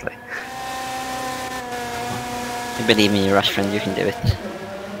true actually. I believe in you, Rushford, you can do it.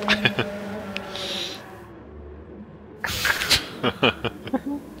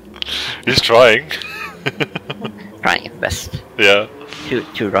 He's trying. Trying his best. Yeah.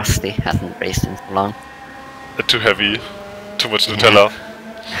 Too rusty, hasn't raced in so long. Too heavy. Too much Nutella.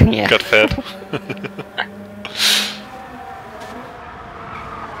 Yeah. Got fat.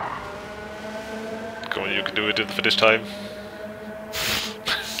 Come on, you can do it in the finish time.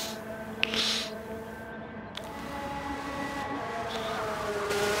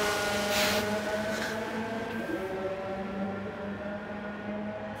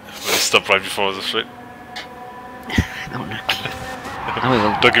 Stop right before the straight. No, no. No, we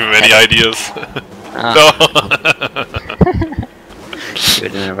will. Don't give him any ideas. No. Do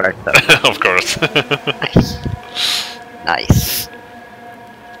it in reverse though. Of course. Nice. Nice.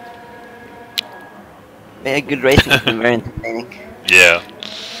 Very good racing, it's been very entertaining. Yeah.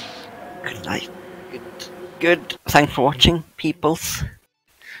 Good night. Good. Thanks for watching, peoples.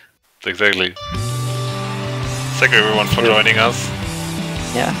 Exactly. Thank you everyone for joining us.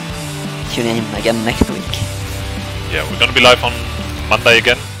 Yeah. Tune in again next week. Yeah, we're gonna be live on Monday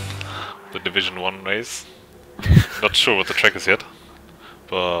again. The Division 1 race. Not sure what the track is yet.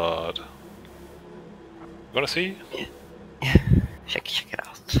 But we're gonna see. Yeah. Check it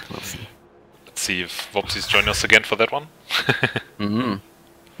out. We'll see. Let's see if Wopsies join us again for that one.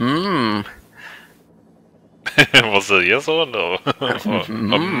 Was it a yes or no? or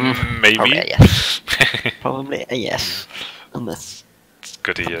maybe? Probably a yes. Probably a yes. Unless It's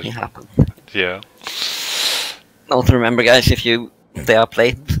good to hear. something happens. Yeah. Also remember, guys, if you stay up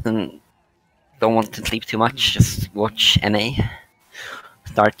late and don't want to sleep too much, just watch NA.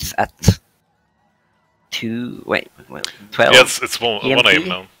 Starts at 12 Yeah, it's 1 AM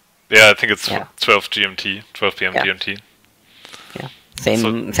now. Yeah, I think it's 12 GMT, 12 PM Yeah. GMT. Yeah.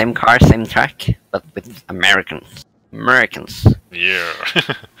 Same car, same track, but with Americans. Yeah.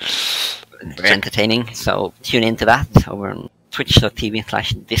 Very entertaining, so tune into that over on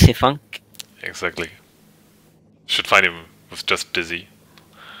twitch.tv/dizzyfunk. Exactly. Should find him with just Dizzy.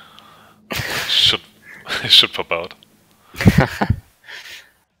 should pop out.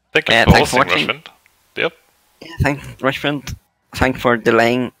 Thank you for hosting, Rushfriend. Yep. Yeah, thanks, Rushfriend. Thanks for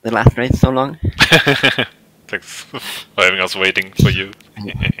delaying the last race so long. Thanks for having us waiting for you.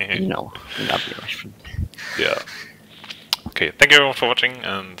 You know, we love you, Rushfriend. Yeah. Okay, thank you everyone for watching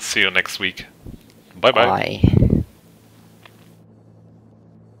and see you next week. Bye bye. Bye.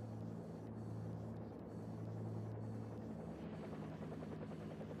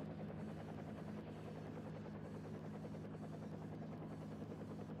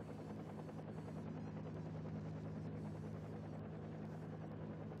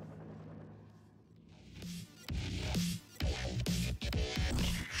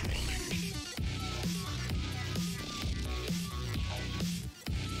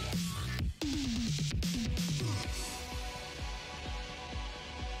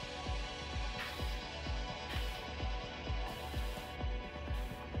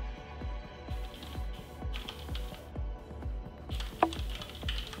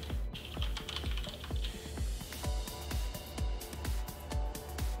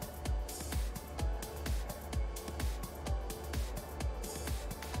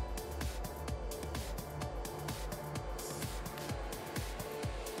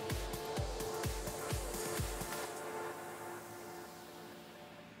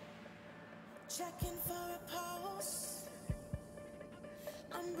 Checking for a pulse.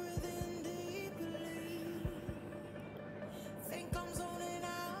 I'm breathing deep.